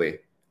 Absolutely.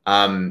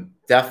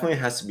 Definitely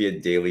has to be a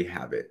daily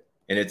habit.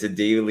 And it's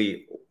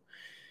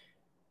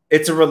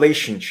a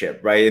relationship,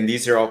 right? And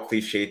these are all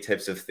cliche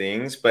types of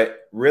things,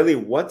 but really,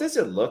 what does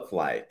it look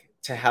like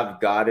to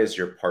have God as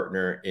your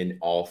partner in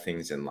all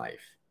things in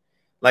life?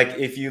 Like,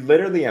 if you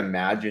literally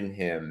imagine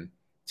him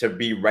to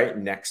be right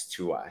next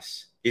to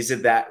us, is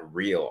it that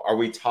real? Are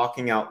we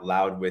talking out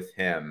loud with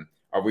him?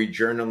 Are we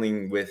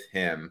journaling with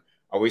him?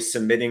 Are we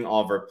submitting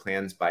all of our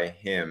plans by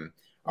him?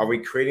 Are we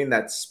creating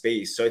that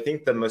space? So I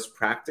think the most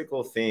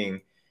practical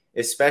thing,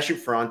 especially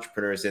for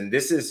entrepreneurs, and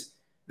this is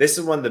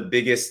one of the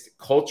biggest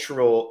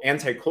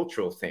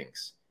anti-cultural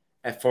things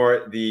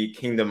for the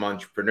kingdom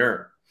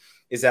entrepreneur,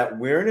 is that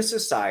we're in a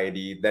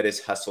society that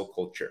is hustle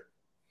culture.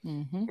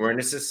 We're in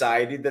a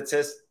society that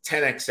says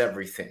 10x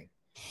everything.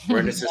 We're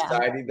in a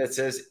society that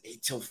says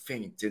eat till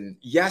faint. And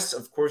yes,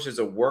 of course, there's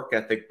a work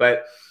ethic,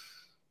 but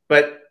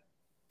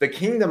the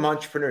kingdom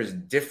entrepreneur is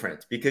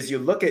different, because you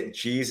look at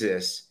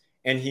Jesus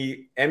and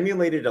he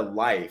emulated a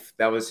life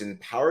that was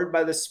empowered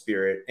by the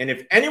Spirit. And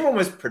if anyone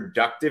was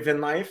productive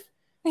in life,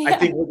 I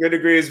think we're going to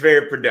agree is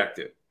very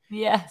productive.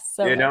 Yes.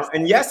 So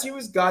and yes, he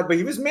was God, but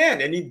he was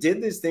man, and he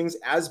did these things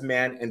as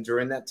man. And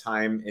during that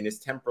time in his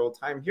temporal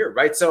time here,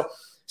 right? So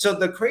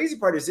the crazy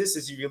part is this,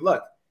 is if you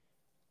look,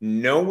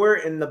 nowhere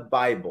in the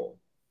Bible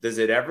does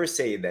it ever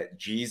say that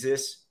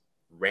Jesus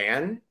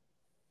ran,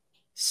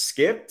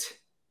 skipped,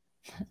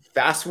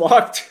 fast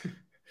walked.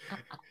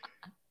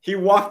 He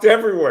walked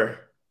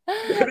everywhere.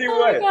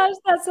 Oh my gosh,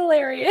 that's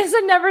hilarious.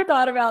 I never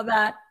thought about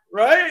that.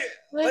 Right?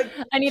 Like,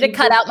 I need to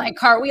cut out my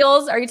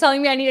cartwheels. Are you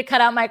telling me I need to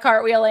cut out my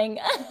cartwheeling?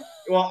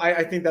 Well,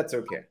 I think that's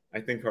okay. I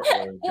think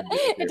cartwheeling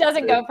it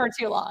doesn't go for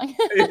too long.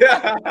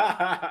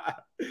 Yeah.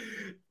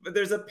 But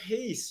there's a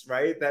pace,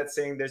 right? That's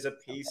saying there's a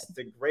pace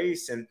to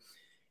grace. And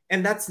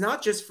that's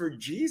not just for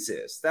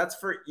Jesus. That's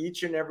for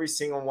each and every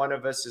single one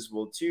of us as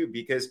well, too.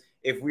 Because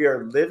if we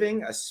are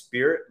living a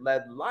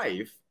Spirit-led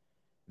life,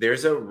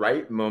 there's a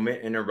right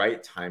moment and a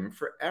right time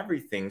for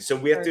everything. So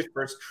we have to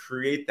first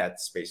create that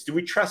space. Do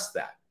we trust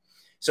that?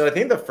 So I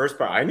think the first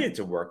part I need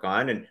to work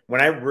on, and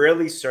when I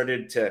really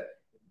started to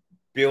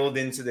build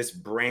into this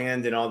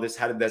brand and all this,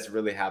 how did this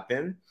really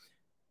happen?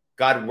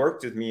 God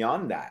worked with me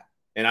on that.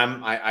 And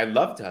I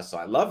love to hustle.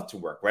 I love to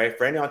work, right?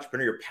 For any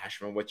entrepreneur, you're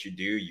passionate about what you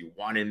do. You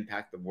want to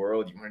impact the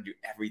world. You want to do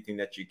everything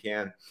that you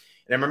can. And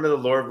I remember the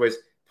Lord was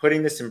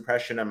putting this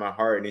impression on my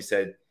heart. And he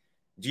said,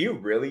 do you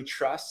really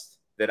trust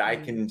that I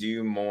can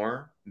do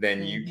more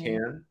than you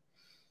can?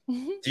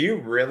 Do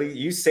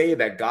you say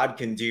that God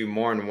can do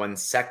more in 1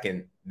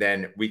 second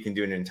than we can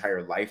do an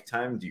entire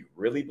lifetime? Do you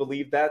really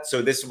believe that?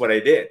 So this is what I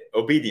did.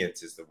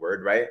 Obedience is the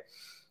word, right?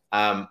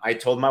 I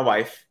told my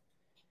wife,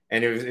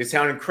 and it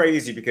sounded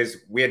crazy because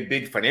we had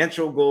big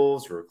financial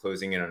goals. We were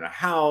closing in on a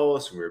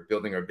house. We were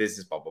building our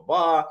business, blah, blah,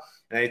 blah.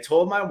 And I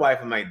told my wife,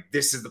 I'm like,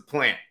 this is the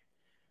plan.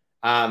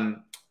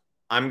 I'm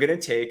going to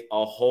take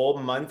a whole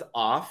month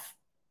off.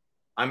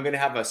 I'm going to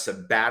have a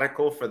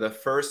sabbatical for the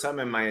first time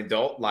in my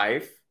adult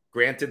life.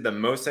 Granted, the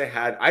most I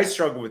had, I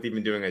struggled with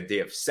even doing a day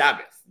of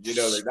Sabbath. Like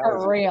that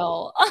was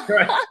real.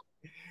 Right.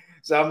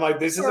 So I'm like,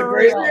 this is a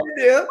great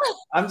idea.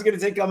 I'm just going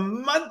to take a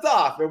month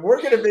off and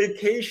we're going to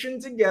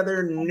vacation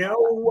together, no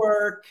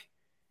work,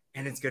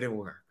 and it's going to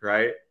work,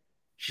 right?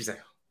 She's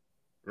like,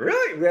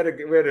 really? We had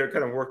to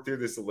kind of work through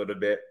this a little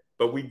bit,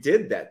 but we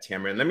did that,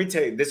 Tamara. And let me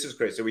tell you, this is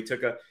great. So we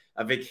took a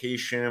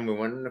vacation. We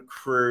went on a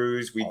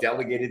cruise. We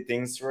delegated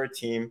things to our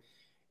team.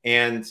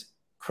 And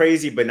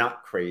crazy, but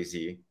not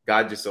crazy.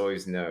 God just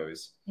always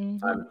knows.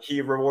 Mm-hmm.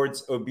 He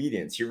rewards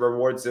obedience. He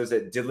rewards those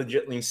that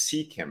diligently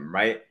seek him,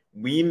 right?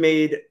 We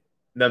made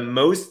the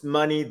most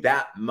money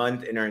that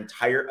month in our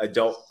entire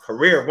adult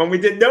career when we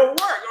did no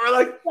work. We're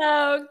like,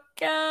 So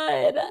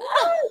good.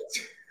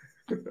 what?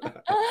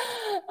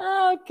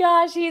 Oh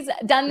gosh, he's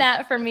done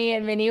that for me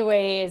in many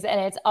ways,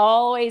 and it's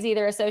always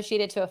either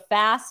associated to a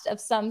fast of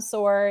some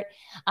sort,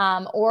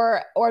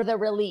 or the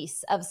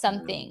release of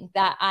something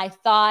that I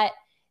thought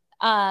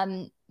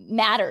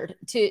mattered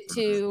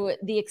to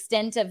the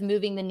extent of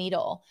moving the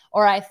needle,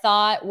 or I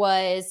thought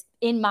was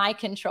in my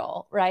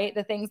control, right?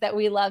 The things that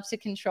we love to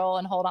control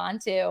and hold on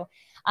to.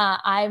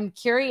 I'm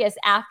curious,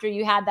 after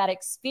you had that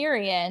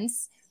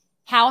experience,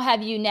 how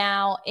have you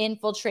now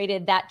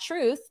infiltrated that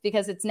truth?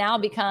 Because it's now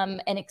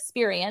become an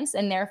experience,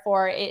 and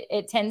therefore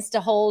it tends to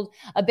hold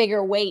a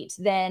bigger weight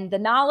than the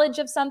knowledge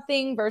of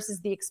something versus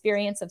the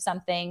experience of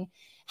something.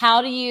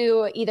 How do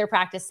you either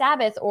practice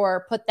Sabbath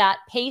or put that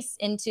pace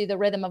into the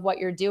rhythm of what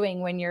you're doing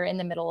when you're in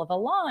the middle of a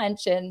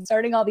launch and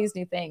starting all these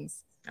new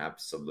things?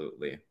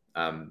 Absolutely.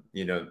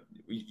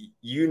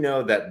 You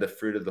know that the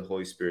fruit of the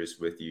Holy Spirit is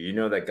with you. You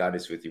know that God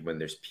is with you when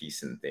there's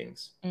peace in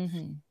things.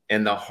 Mm-hmm.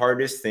 And the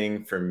hardest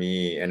thing for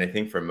me, and I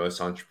think for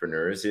most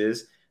entrepreneurs,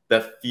 is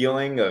the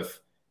feeling of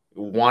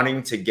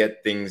wanting to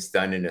get things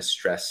done in a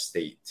stress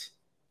state.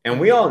 And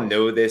we all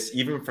know this,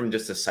 even from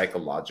just a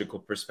psychological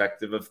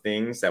perspective of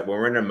things, that when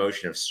we're in an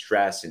emotion of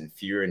stress and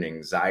fear and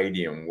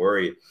anxiety and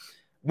worry,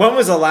 when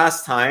was the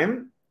last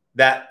time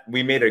that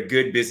we made a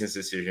good business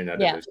decision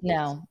out of those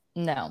things?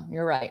 No,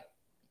 you're right.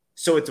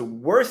 So it's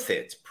worth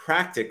it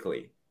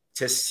practically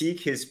to seek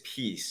his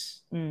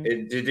peace,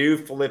 to do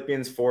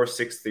Philippians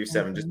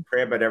 4:6-7, just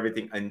pray about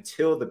everything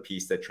until the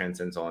peace that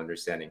transcends all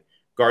understanding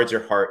guards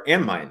your heart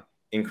and mind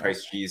in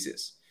Christ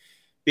Jesus.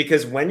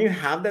 Because when you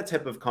have that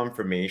type of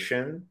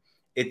confirmation,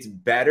 it's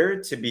better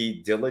to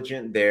be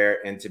diligent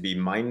there and to be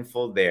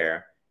mindful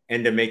there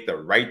and to make the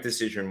right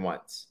decision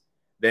once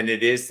than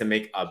it is to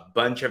make a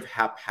bunch of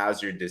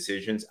haphazard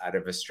decisions out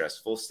of a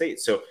stressful state.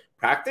 So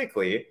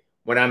practically,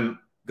 when I'm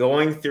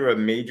going through a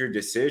major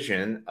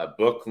decision, a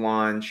book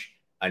launch,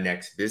 a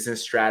next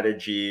business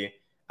strategy,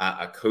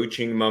 a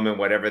coaching moment,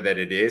 whatever that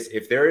it is,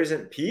 if there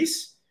isn't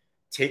peace,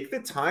 take the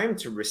time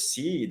to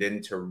recede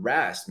and to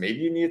rest. Maybe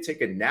you need to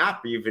take a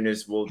nap even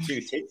as well too.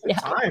 Take the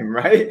time,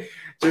 right?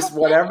 Just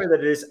whatever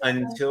that is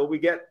until we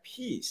get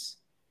peace.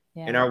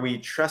 Yeah. And are we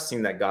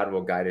trusting that God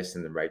will guide us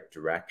in the right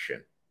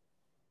direction?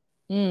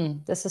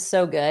 This is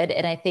so good.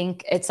 And I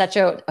think it's such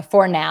a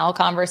for now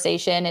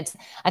conversation.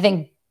 I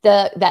think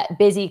that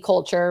busy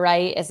culture,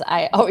 right? Is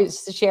I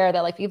always share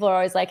that, like, people are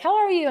always like, how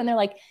are you? And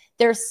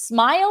they're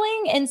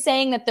smiling and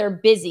saying that they're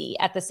busy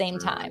at the same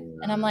time.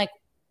 And I'm like,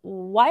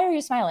 why are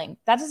you smiling?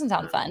 That doesn't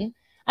sound fun.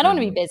 I don't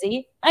want to be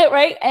busy,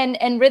 right?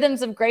 And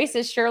rhythms of grace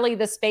is surely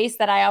the space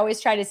that I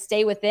always try to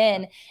stay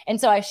within. And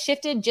so I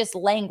shifted just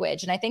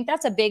language. And I think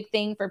that's a big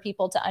thing for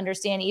people to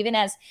understand. Even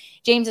as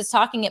James is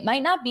talking, it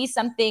might not be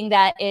something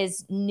that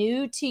is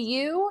new to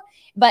you,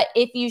 but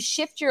if you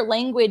shift your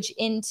language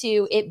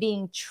into it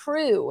being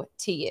true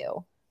to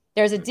you,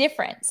 there's a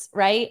difference,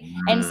 right?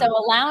 And so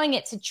allowing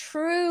it to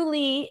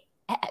truly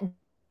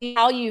be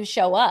how you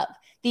show up,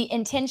 the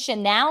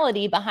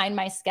intentionality behind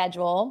my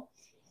schedule,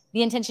 the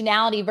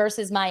intentionality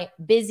versus my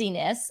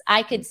busyness.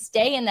 I could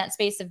stay in that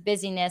space of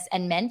busyness,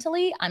 and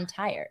mentally I'm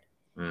tired.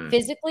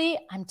 Physically,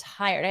 I'm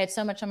tired. I had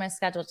so much on my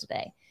schedule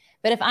today.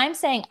 But if I'm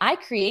saying I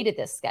created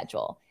this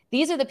schedule,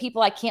 these are the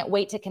people I can't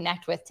wait to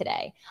connect with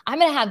today. I'm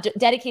going to have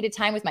dedicated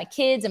time with my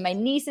kids and my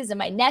nieces and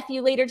my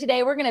nephew later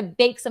today. We're going to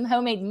bake some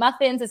homemade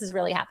muffins. This is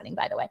really happening,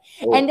 by the way.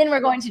 And then we're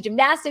going to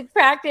gymnastics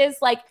practice.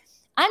 Like,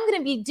 I'm going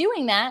to be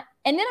doing that.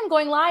 And then I'm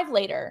going live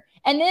later.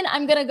 And then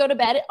I'm going to go to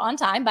bed on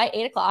time by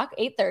 8 o'clock,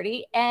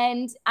 8:30.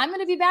 And I'm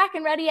going to be back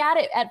and ready at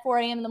it at 4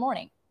 a.m. in the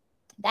morning.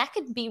 That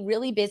could be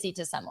really busy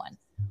to someone,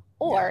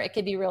 or it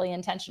could be really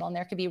intentional. And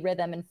there could be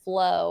rhythm and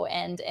flow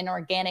and an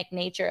organic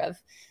nature of,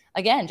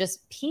 again,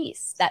 just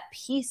peace. That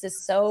peace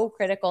is so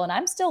critical. And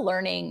I'm still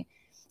learning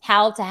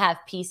how to have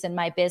peace in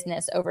my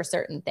business over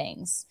certain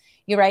things.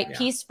 You're right. Yeah.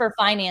 Peace for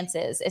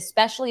finances,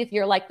 especially if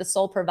you're like the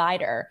sole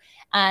provider.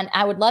 And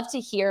I would love to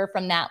hear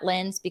from that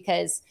lens,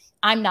 because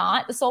I'm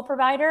not the sole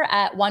provider.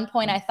 At one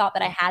point, I thought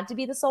that I had to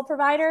be the sole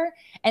provider,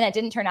 and that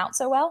didn't turn out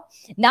so well.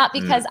 Not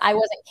because I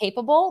wasn't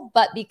capable,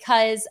 but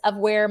because of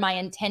where my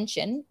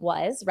intention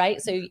was,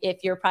 right? So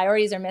if your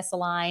priorities are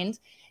misaligned,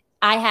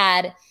 I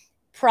had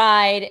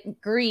pride,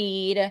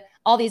 greed,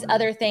 all these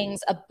other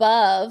things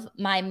above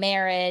my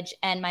marriage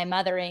and my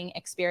mothering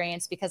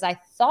experience, because I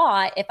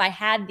thought if I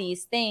had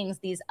these things,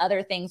 these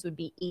other things would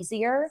be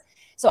easier.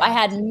 So I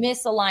had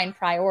misaligned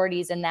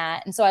priorities in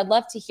that. And so I'd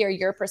love to hear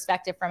your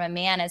perspective from a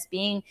man as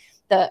being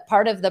the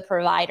part of the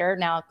provider.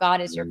 Now, God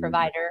is your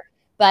provider,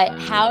 but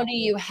how do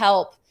you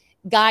help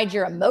guide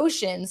your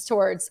emotions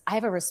towards, I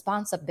have a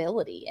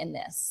responsibility in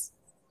this?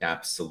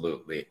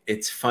 Absolutely.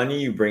 It's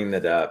funny you bring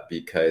that up,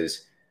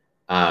 because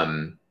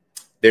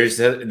there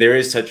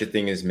is such a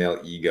thing as male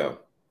ego,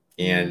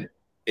 and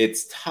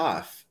it's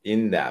tough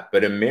in that.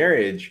 But a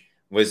marriage,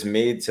 was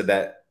made so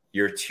that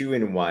you're two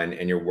in one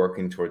and you're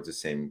working towards the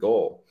same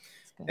goal.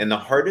 And the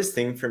hardest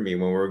thing for me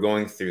when we're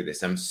going through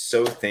this, I'm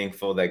so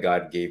thankful that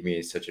God gave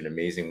me such an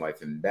amazing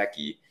wife in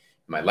Becky,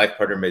 my life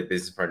partner, my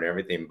business partner,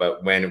 everything.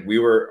 But when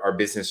our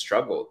business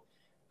struggled,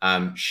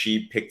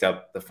 she picked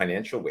up the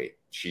financial weight.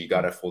 She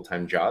got a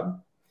full-time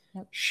job.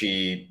 Yep.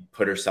 She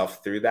put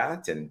herself through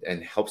that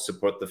and helped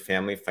support the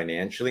family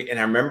financially. And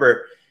I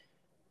remember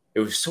it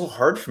was so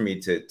hard for me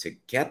to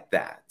get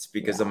that,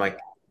 because I'm like,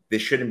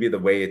 this shouldn't be the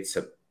way it's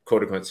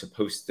quote unquote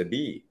supposed to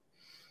be.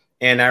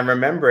 And I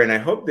remember, and I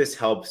hope this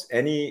helps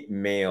any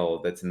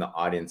male that's in the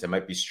audience that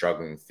might be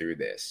struggling through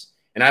this.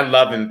 And I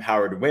love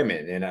empowered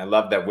women. And I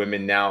love that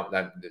women now,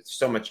 that there's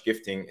so much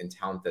gifting and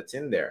talent that's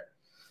in there.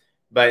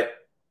 But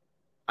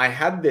I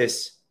had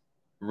this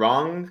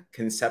wrong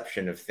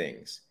conception of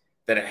things,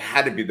 that I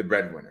had to be the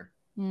breadwinner,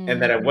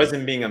 and that I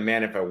wasn't being a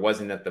man if I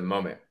wasn't at the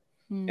moment,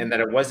 and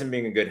that I wasn't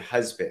being a good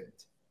husband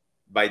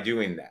by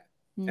doing that.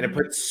 And it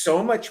put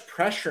so much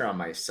pressure on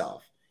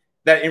myself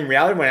that in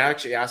reality, when I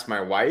actually asked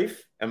my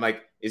wife, I'm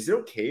like, is it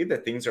okay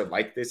that things are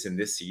like this in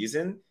this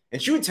season?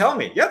 And she would tell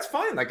me, yeah, it's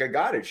fine. Like, I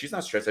got it. She's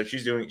not stressed out.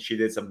 She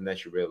did something that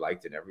she really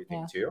liked and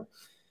everything too.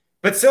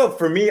 But still,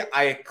 for me,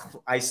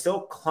 I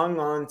still clung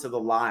on to the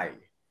lie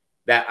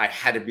that I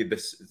had to be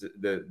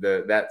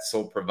that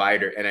sole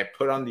provider. And I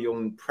put on the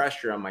own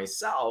pressure on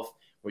myself,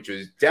 which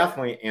was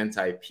definitely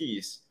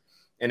anti-peace.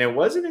 And it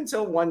wasn't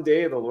until one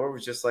day the Lord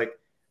was just like,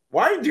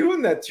 why are you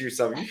doing that to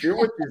yourself? You hear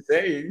what you're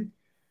saying?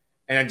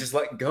 And I just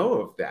let go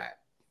of that.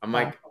 I'm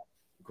like,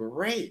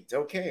 great,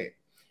 okay.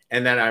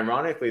 And then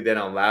ironically, then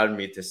allowed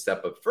me to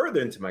step up further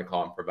into my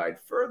call and provide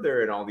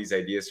further. And all these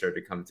ideas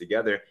started to come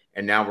together.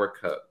 And now we're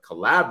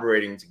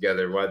collaborating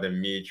together rather than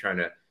me trying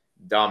to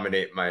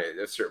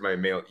assert my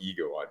male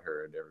ego on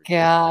her and everything.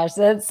 Gosh,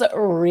 that's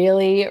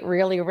really,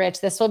 really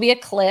rich. This will be a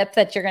clip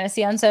that you're going to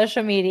see on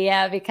social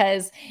media,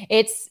 because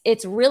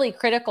it's really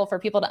critical for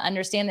people to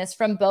understand this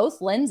from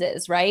both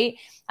lenses, right?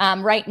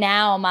 Right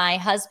now, my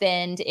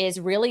husband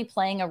is really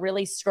playing a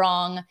really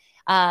strong,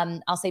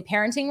 I'll say,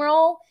 parenting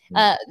role,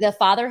 the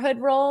fatherhood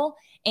role.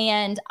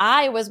 And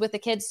I was with the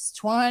kids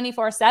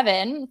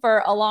 24/7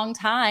 for a long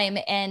time,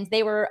 and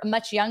they were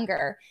much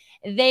younger.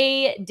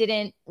 They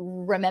didn't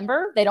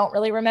remember. They don't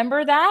really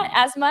remember that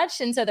as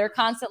much. And so they're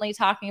constantly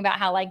talking about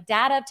how, like,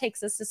 Dada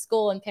takes us to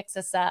school and picks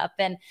us up.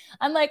 And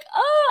I'm like,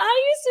 oh,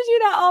 I used to do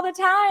that all the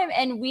time.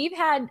 And we've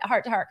had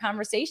heart-to-heart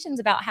conversations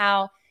about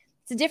how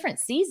it's a different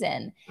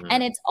season.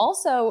 And it's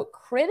also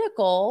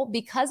critical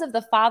because of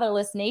the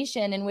fatherless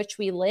nation in which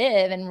we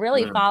live, and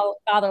really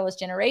fatherless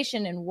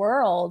generation and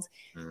world.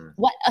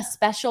 What a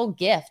special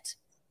gift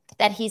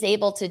that he's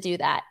able to do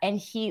that. And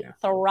he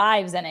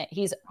thrives in it.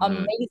 He's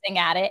amazing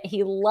at it.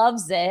 He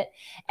loves it.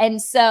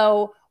 And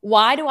so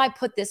why do I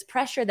put this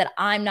pressure that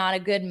I'm not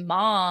a good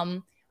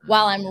mom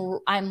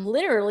while I'm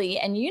literally,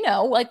 and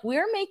like,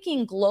 we're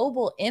making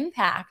global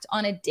impact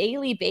on a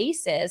daily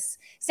basis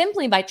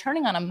simply by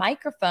turning on a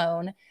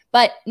microphone,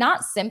 but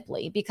not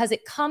simply, because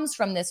it comes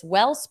from this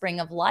wellspring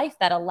of life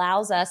that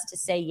allows us to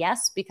say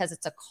yes, because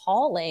it's a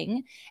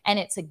calling and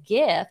it's a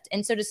gift.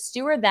 And so to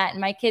steward that, and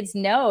my kids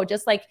know,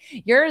 just like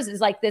yours is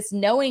like this,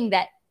 knowing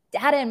that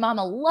Dada and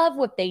Mama love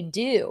what they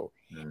do.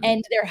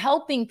 And they're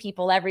helping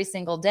people every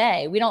single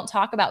day. We don't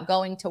talk about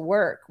going to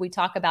work. We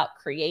talk about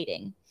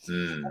creating.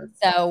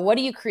 So what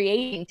are you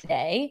creating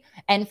today?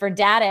 And for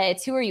Dada,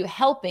 it's who are you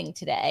helping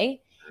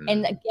today?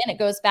 And again, it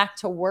goes back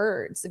to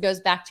words. It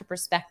goes back to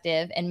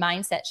perspective and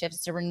mindset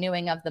shifts, to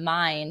renewing of the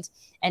mind.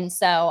 And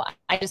so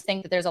I just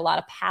think that there's a lot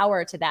of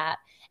power to that.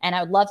 And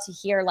I would love to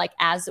hear, like,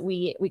 as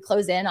we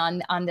close in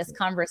on this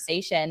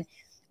conversation,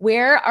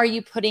 where are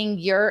you putting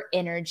your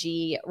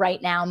energy right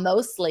now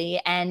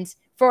mostly? And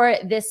for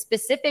this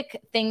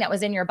specific thing that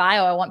was in your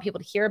bio, I want people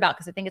to hear about,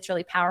 because I think it's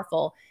really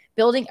powerful: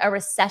 building a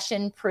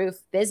recession-proof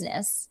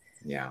business.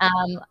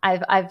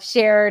 I've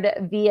shared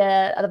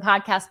via the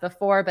podcast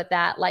before, but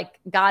that, like,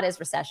 God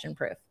is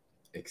recession-proof.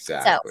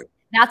 Exactly. So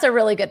that's a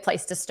really good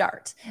place to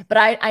start. But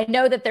I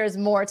know that there's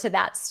more to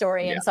that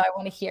story, and so I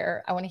want to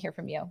hear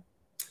from you.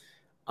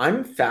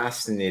 I'm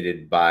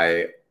fascinated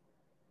by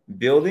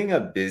building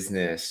a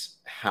business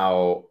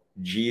how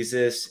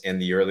Jesus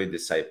and the early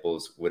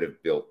disciples would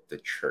have built the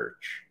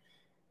church.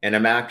 And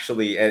I'm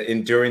actually,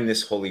 and during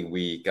this Holy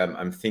Week,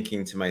 I'm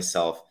thinking to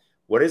myself,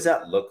 what does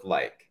that look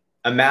like?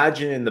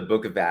 Imagine in the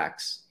book of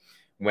Acts,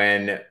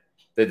 when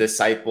the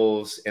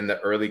disciples and the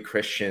early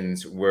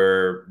Christians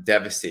were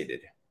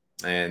devastated,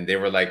 and they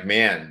were like,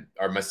 man,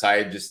 our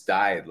Messiah just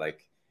died.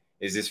 Like,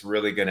 is this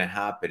really going to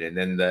happen? And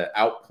then the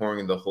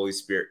outpouring of the Holy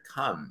Spirit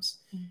comes,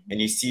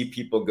 and you see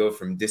people go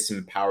from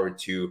disempowered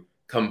to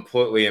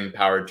completely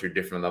empowered to a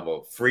different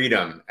level of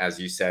freedom, as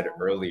you said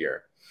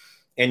earlier.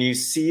 And you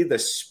see the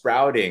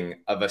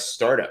sprouting of a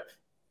startup,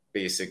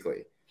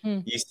 basically.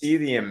 You see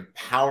the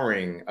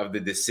empowering of the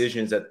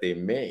decisions that they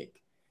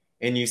make.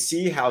 And you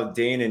see how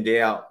day in and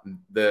day out,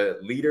 the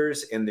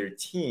leaders and their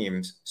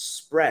teams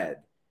spread.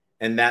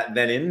 And that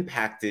then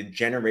impacted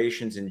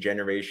generations and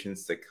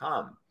generations to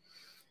come.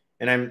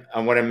 And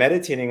what I'm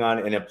meditating on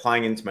and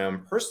applying into my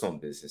own personal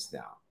business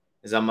now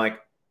is I'm like,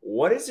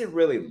 what does it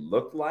really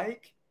look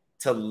like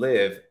to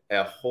live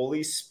a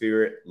Holy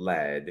Spirit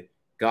led,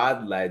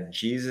 God led,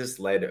 Jesus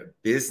led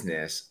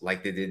business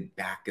like they did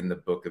back in the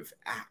book of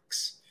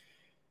Acts?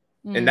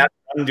 And that's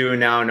what I'm doing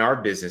now in our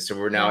business. So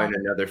we're now in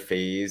another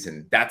phase,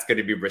 and that's going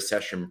to be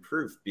recession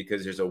proof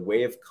because there's a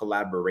way of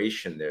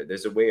collaboration there.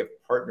 There's a way of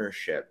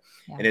partnership,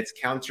 and it's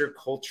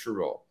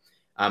countercultural.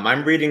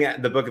 I'm reading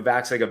the book of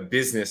Acts like a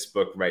business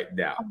book right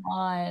now. Come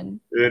on.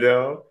 You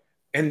know?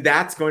 And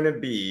that's going to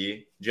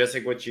be just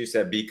like what you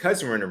said,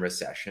 because we're in a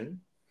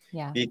recession,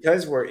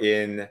 because we're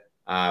in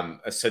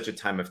such a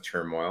time of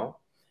turmoil.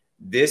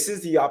 This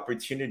is the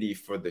opportunity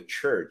for the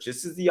church.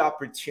 This is the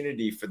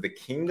opportunity for the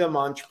kingdom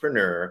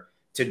entrepreneur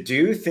to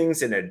do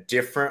things in a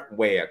different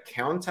way, a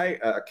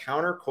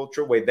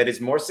countercultural way that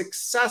is more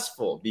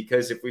successful,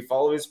 because if we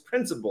follow his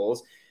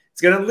principles,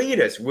 it's going to lead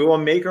us. We will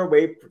make our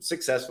way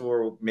successful,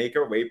 or make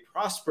our way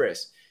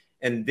prosperous.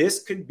 And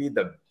this could be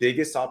the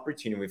biggest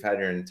opportunity we've had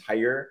in our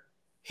entire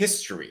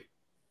history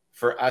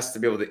for us to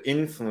be able to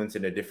influence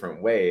in a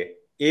different way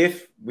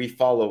if we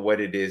follow what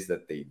it is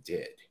that they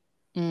did.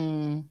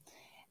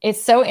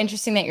 It's so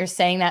interesting that you're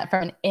saying that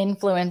from an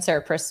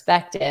influencer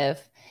perspective,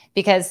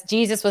 because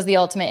Jesus was the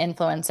ultimate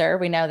influencer.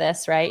 We know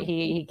this, right?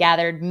 He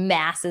gathered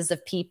masses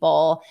of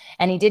people,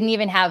 and he didn't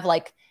even have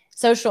like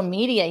social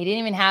media. He didn't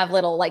even have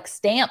little like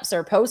stamps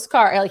or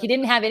postcard. Like he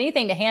didn't have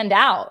anything to hand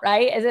out,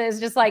 right? It's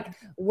just like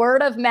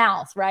word of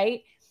mouth,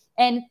 right?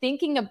 And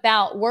thinking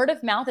about word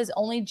of mouth is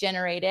only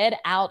generated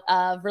out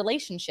of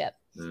relationship.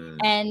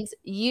 And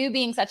you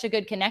being such a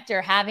good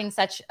connector, having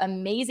such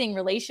amazing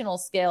relational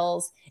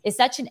skills is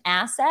such an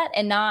asset,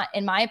 and not,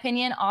 in my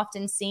opinion,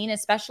 often seen,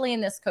 especially in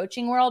this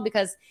coaching world,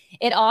 because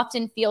it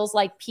often feels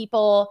like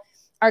people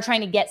are trying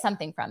to get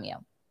something from you.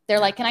 They're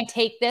like, can I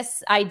take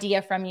this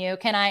idea from you?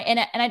 Can I? And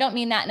I don't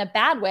mean that in a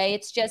bad way.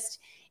 It's just,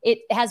 it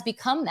has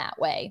become that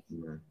way.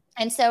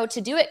 And so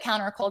to do it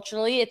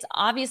counterculturally, it's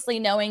obviously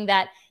knowing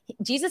that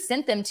Jesus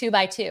sent them 2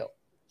 by 2.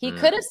 He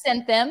could have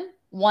sent them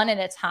one at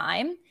a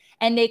time,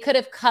 and they could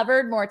have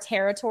covered more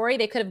territory.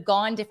 They could have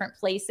gone different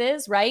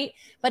places, right?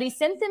 But he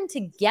sent them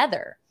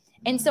together.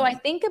 And so I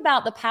think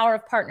about the power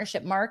of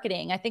partnership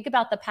marketing. I think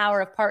about the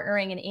power of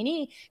partnering in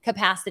any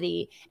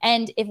capacity.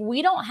 And if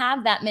we don't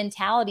have that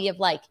mentality of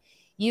like,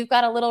 you've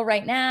got a little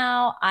right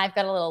now, I've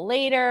got a little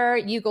later,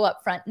 you go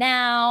up front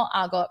now,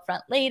 I'll go up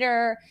front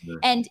later.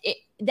 And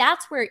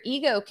that's where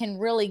ego can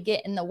really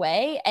get in the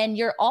way. And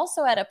you're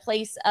also at a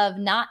place of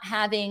not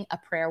having a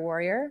prayer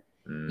warrior.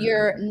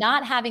 You're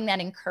not having that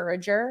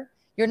encourager.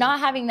 You're not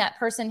having that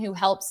person who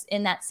helps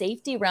in that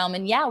safety realm.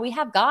 And yeah, we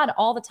have God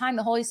all the time.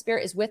 The Holy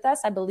Spirit is with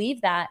us. I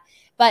believe that.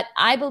 But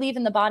I believe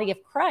in the body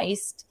of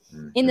Christ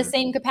in the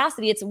same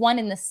capacity. It's one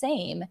and the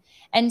same.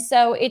 And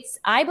so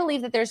I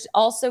believe that there's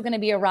also going to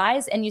be a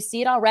rise, and you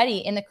see it already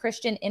in the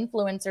Christian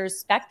influencers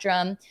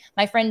spectrum.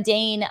 My friend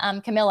Dane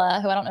Camilla,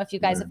 who I don't know if you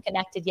guys have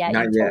connected yet.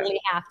 Not you yet.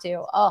 Totally have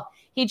to. Oh,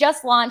 he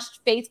just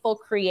launched Faithful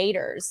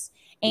Creators.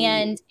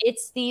 And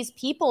it's these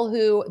people,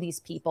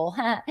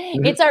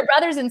 it's our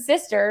brothers and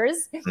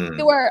sisters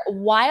who are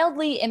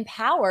wildly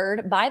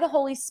empowered by the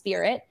Holy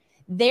Spirit.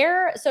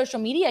 Their social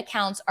media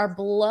accounts are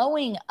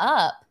blowing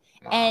up.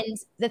 And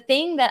the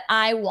thing that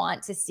I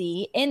want to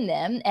see in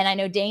them, and I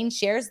know Dane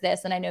shares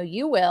this, and I know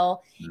you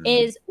will,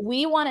 is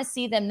we want to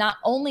see them not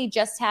only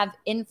just have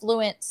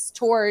influence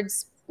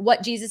towards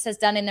what Jesus has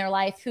done in their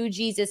life, who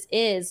Jesus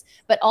is,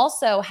 but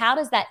also how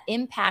does that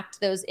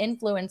impact those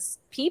influence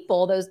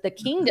people, the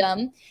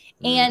kingdom,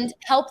 and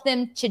help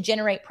them to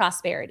generate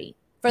prosperity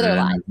for their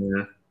lives.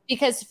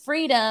 Because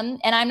freedom,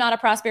 and I'm not a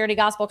prosperity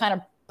gospel kind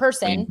of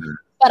person,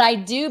 but I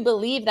do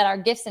believe that our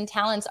gifts and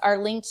talents are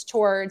linked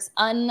towards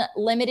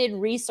unlimited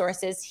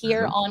resources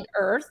here on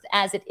earth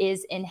as it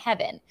is in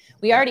heaven.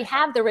 We already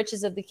have the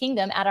riches of the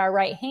kingdom at our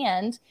right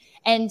hand.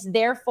 And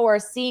therefore,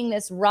 seeing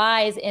this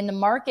rise in the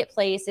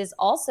marketplace is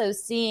also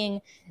seeing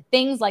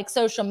things like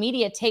social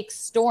media take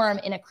storm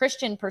in a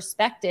Christian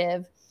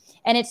perspective.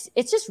 And it's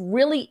just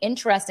really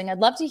interesting. I'd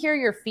love to hear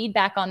your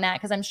feedback on that,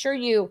 because I'm sure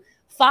you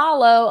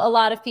follow a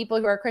lot of people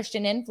who are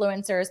Christian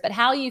influencers, but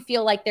how you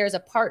feel like there's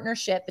a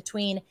partnership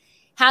between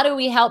how do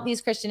we help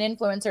these Christian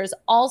influencers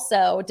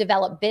also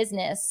develop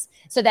business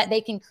so that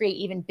they can create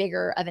even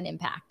bigger of an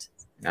impact?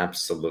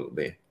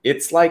 Absolutely.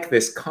 It's like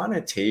this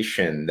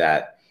connotation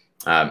that,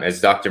 as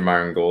Dr.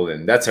 Myron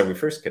Golden, that's how we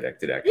first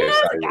connected, actually.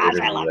 Yes, gosh,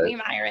 I love me,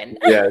 Myron.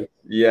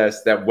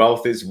 Yes, that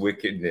wealth is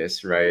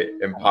wickedness, right?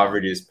 And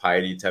poverty is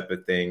piety type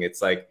of thing.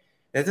 It's like,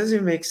 that doesn't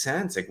even make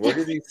sense. Like, where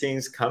do these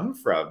things come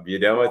from? You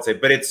know, it's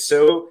like, but it's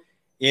so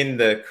in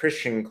the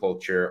Christian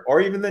culture or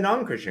even the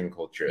non-Christian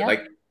culture.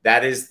 Like,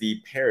 that is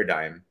the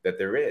paradigm that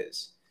there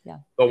is.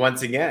 But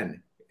once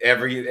again,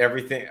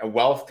 everything,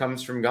 wealth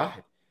comes from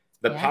God.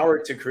 The power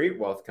to create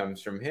wealth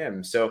comes from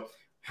him. So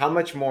how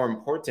much more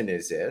important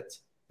is it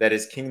that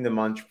as kingdom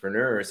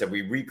entrepreneurs that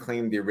we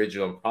reclaim the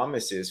original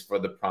promises for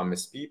the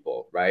promised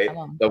people, right?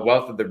 The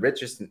wealth of the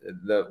richest,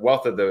 the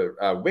wealth of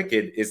the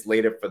wicked is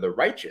laid up for the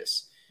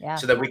righteous.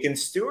 so that we can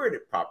steward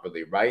it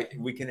properly, right?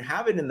 We can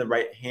have it in the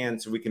right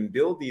hands so we can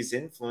build these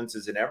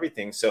influences and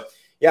everything. So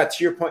yeah,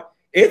 to your point,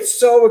 it's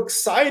so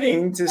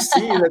exciting to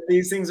see that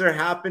these things are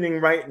happening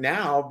right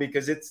now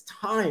because it's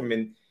time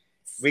and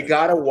we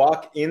got to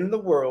walk in the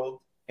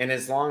world. And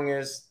as long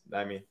as,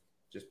 I mean,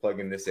 just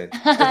plugging this in,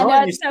 as long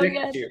as you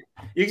stick to,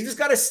 you just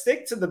got to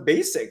stick to the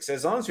basics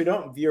as long as we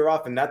don't veer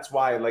off. And that's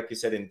why, like you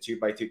said, in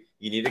 2x2,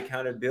 you need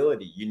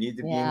accountability. You need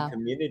to be in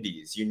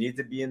communities. You need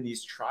to be in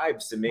these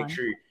tribes to make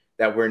sure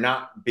that we're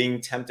not being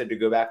tempted to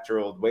go back to our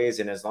old ways.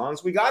 And as long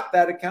as we got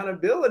that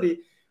accountability,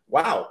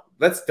 wow,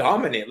 let's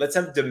dominate. Let's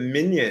have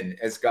dominion,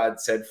 as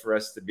God said for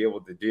us to be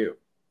able to do.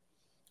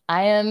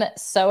 I am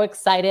so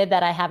excited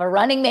that I have a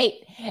running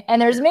mate,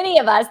 and there's many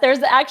of us.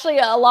 There's actually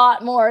a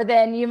lot more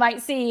than you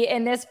might see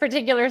in this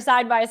particular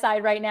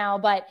side-by-side right now,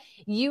 but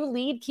you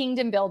lead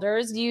kingdom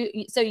builders.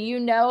 So you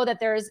know that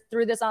there's,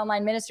 through this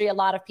online ministry, a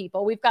lot of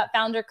people. We've got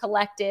Founder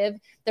Collective.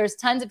 There's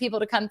tons of people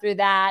to come through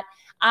that.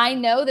 I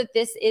know that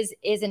this is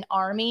an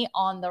army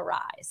on the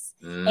rise,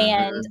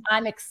 and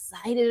I'm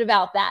excited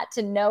about that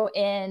to no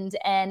end.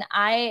 And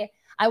I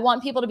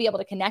want people to be able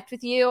to connect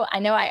with you. I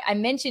know I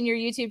mentioned your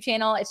YouTube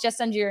channel. It's just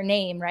under your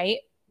name, right?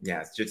 Yeah,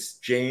 it's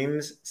just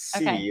James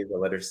C, the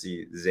letter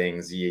C,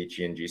 Zheng,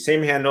 Z-H-E-N-G.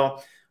 Same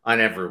handle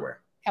on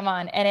everywhere. Come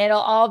on. And it'll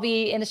all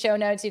be in the show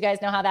notes. You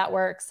guys know how that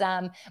works.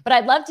 But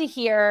I'd love to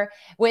hear,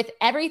 with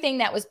everything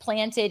that was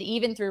planted,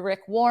 even through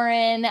Rick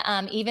Warren,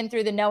 even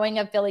through the knowing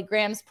of Billy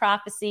Graham's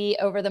prophecy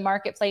over the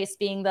marketplace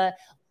being the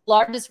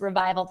largest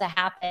revival to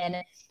happen,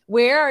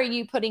 where are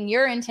you putting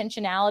your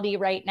intentionality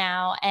right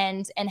now?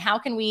 And how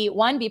can we,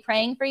 one, be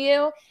praying for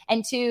you,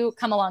 and two,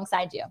 come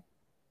alongside you?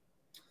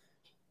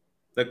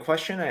 The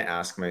question I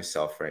ask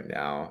myself right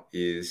now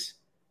is,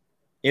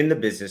 in the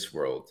business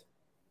world,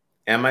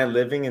 am I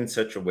living in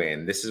such a way,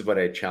 and this is what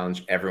I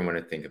challenge everyone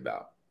to think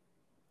about,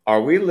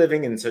 are we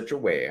living in such a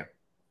way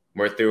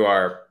where through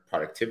our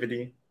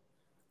productivity,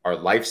 our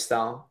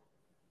lifestyle,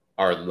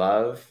 our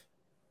love,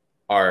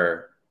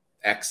 our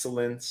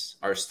excellence,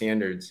 our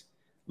standards,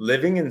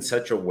 living in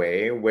such a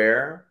way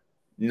where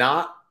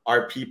not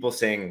are people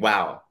saying,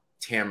 wow,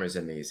 Tamara's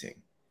amazing,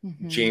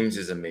 James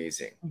is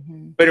amazing.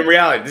 But in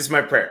reality, this is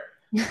my prayer.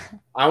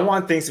 I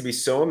want things to be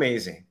so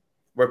amazing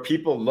where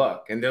people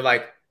look and they're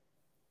like,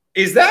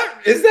 is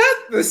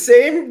that the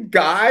same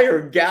guy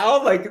or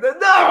gal? Like,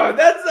 no,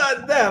 that's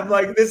not them.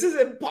 Like, this is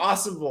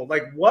impossible.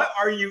 Like, what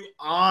are you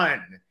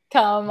on?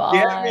 Come on.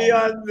 Get me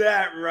on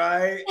that,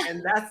 right?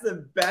 And that's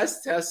the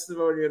best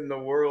testimony in the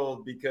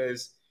world,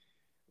 because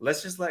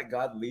let's just let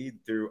God lead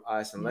through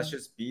us, and let's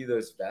just be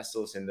those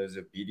vessels and those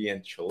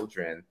obedient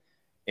children,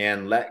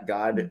 and let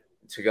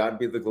to God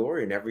be the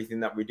glory in everything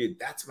that we do.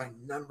 That's my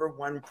number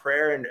one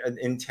prayer and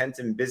intent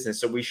in business.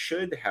 So we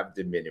should have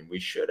dominion. We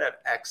should have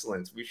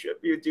excellence. We should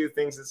do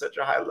things at such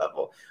a high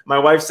level. My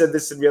wife said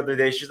this the other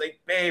day. She's like,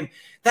 babe,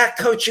 that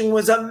coaching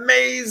was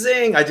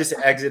amazing. I just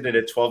exited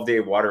a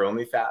 12-day water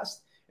only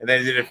fast. And then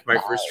I did it for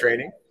my first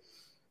training.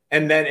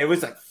 And then it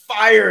was like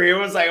fire. It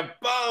was like,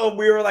 boom.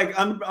 We were like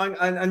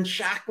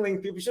unshackling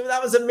people. So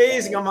that was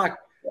amazing. I'm like,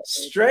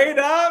 straight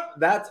up,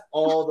 that's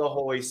all the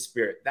Holy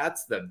Spirit.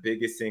 That's the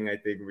biggest thing I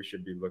think we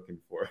should be looking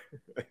for.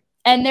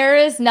 And there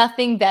is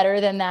nothing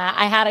better than that.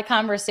 I had a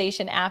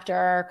conversation after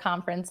our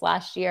conference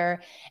last year,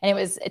 and it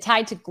was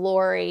tied to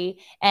glory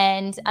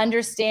and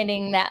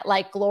understanding that,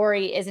 like,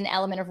 glory is an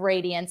element of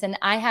radiance. And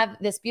I have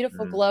this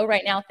beautiful glow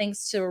right now,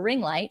 thanks to a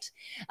ring light.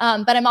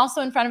 But I'm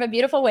also in front of a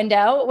beautiful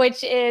window,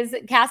 which is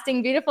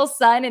casting beautiful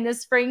sun in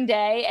this spring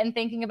day and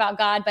thinking about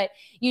God. But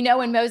you know,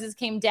 when Moses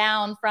came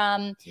down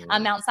from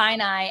Mount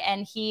Sinai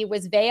and he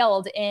was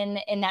veiled in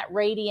that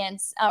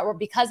radiance, or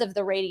because of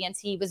the radiance,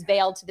 he was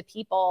veiled to the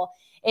people.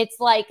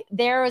 It's like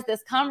there was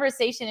this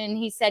conversation, and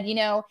he said, you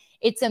know,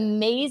 it's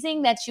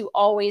amazing that you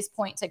always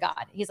point to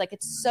God. He's like,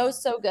 it's so,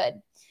 so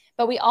good.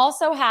 But we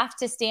also have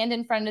to stand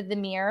in front of the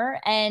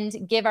mirror and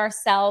give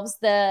ourselves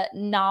the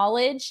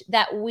knowledge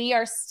that we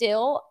are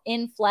still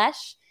in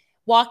flesh,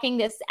 walking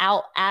this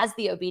out as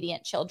the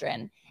obedient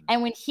children.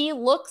 And when he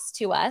looks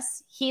to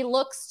us, he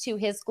looks to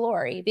his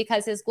glory,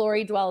 because his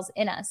glory dwells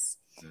in us.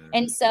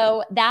 And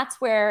so that's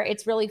where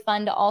it's really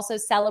fun to also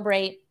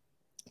celebrate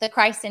the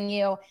Christ in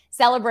you,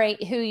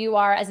 celebrate who you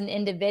are as an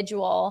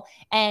individual,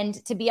 and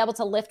to be able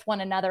to lift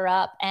one another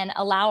up and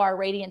allow our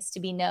radiance to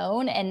be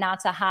known, and not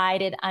to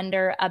hide it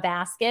under a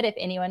basket. If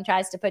anyone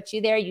tries to put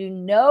you there, you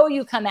know,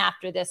 you come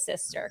after this,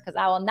 sister, because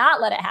I will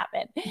not let it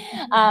happen.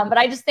 But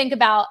I just think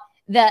about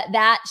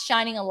that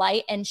shining a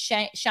light and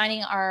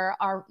shining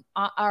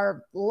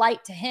our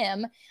light to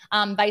him,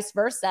 vice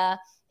versa.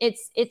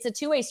 It's a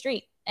two-way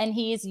street, and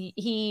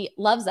he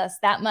loves us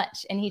that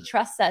much, and he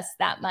trusts us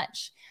that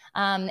much.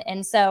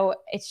 And so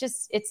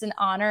it's an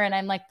honor, and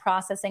I'm like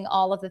processing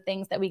all of the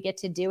things that we get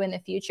to do in the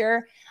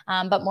future.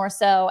 But more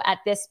so at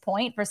this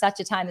point, for such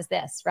a time as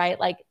this, right?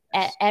 Like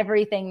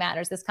everything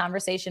matters. This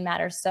conversation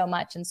matters so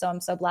much. And so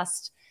I'm so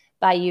blessed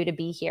by you to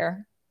be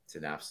here. It's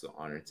an absolute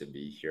honor to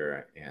be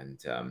here.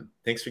 And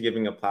thanks for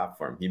giving a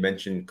platform. You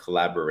mentioned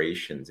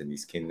collaborations and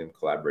these kingdom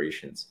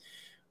collaborations.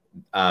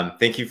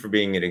 thank you for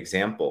being an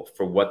example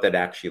for what that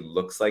actually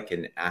looks like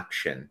in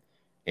action.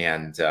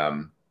 And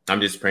I'm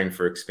just praying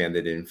for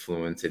expanded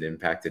influence and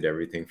impacted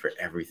everything for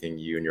everything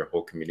you and your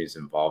whole community is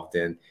involved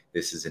in.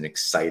 This is an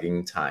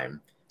exciting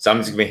time. So I'm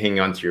just going to hang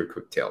on to your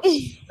coattails.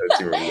 Let's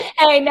see where we go.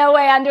 Hey, no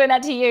way I'm doing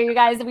that to you. You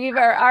guys, we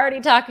are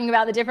already talking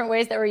about the different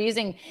ways that we're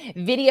using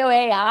video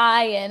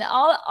AI and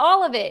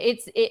all of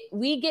it.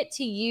 We get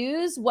to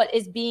use what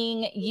is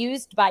being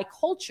used by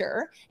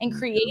culture and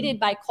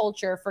created by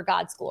culture for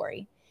God's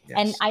glory. Yes.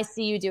 And I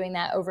see you doing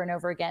that over and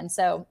over again.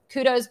 So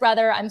kudos,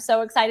 brother. I'm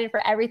so excited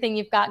for everything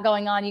you've got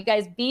going on. You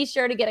guys be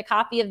sure to get a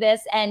copy of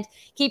this and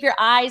keep your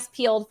eyes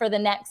peeled for the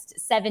next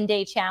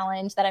 7-day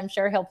challenge that I'm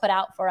sure he'll put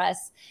out for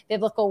us.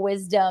 Biblical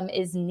wisdom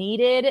is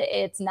needed.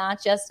 It's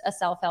not just a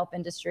self-help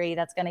industry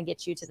that's going to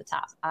get you to the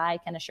top. I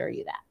can assure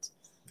you that.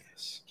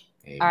 Yes.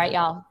 All right,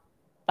 y'all.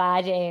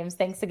 Bye, James.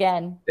 Thanks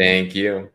again. Thank you.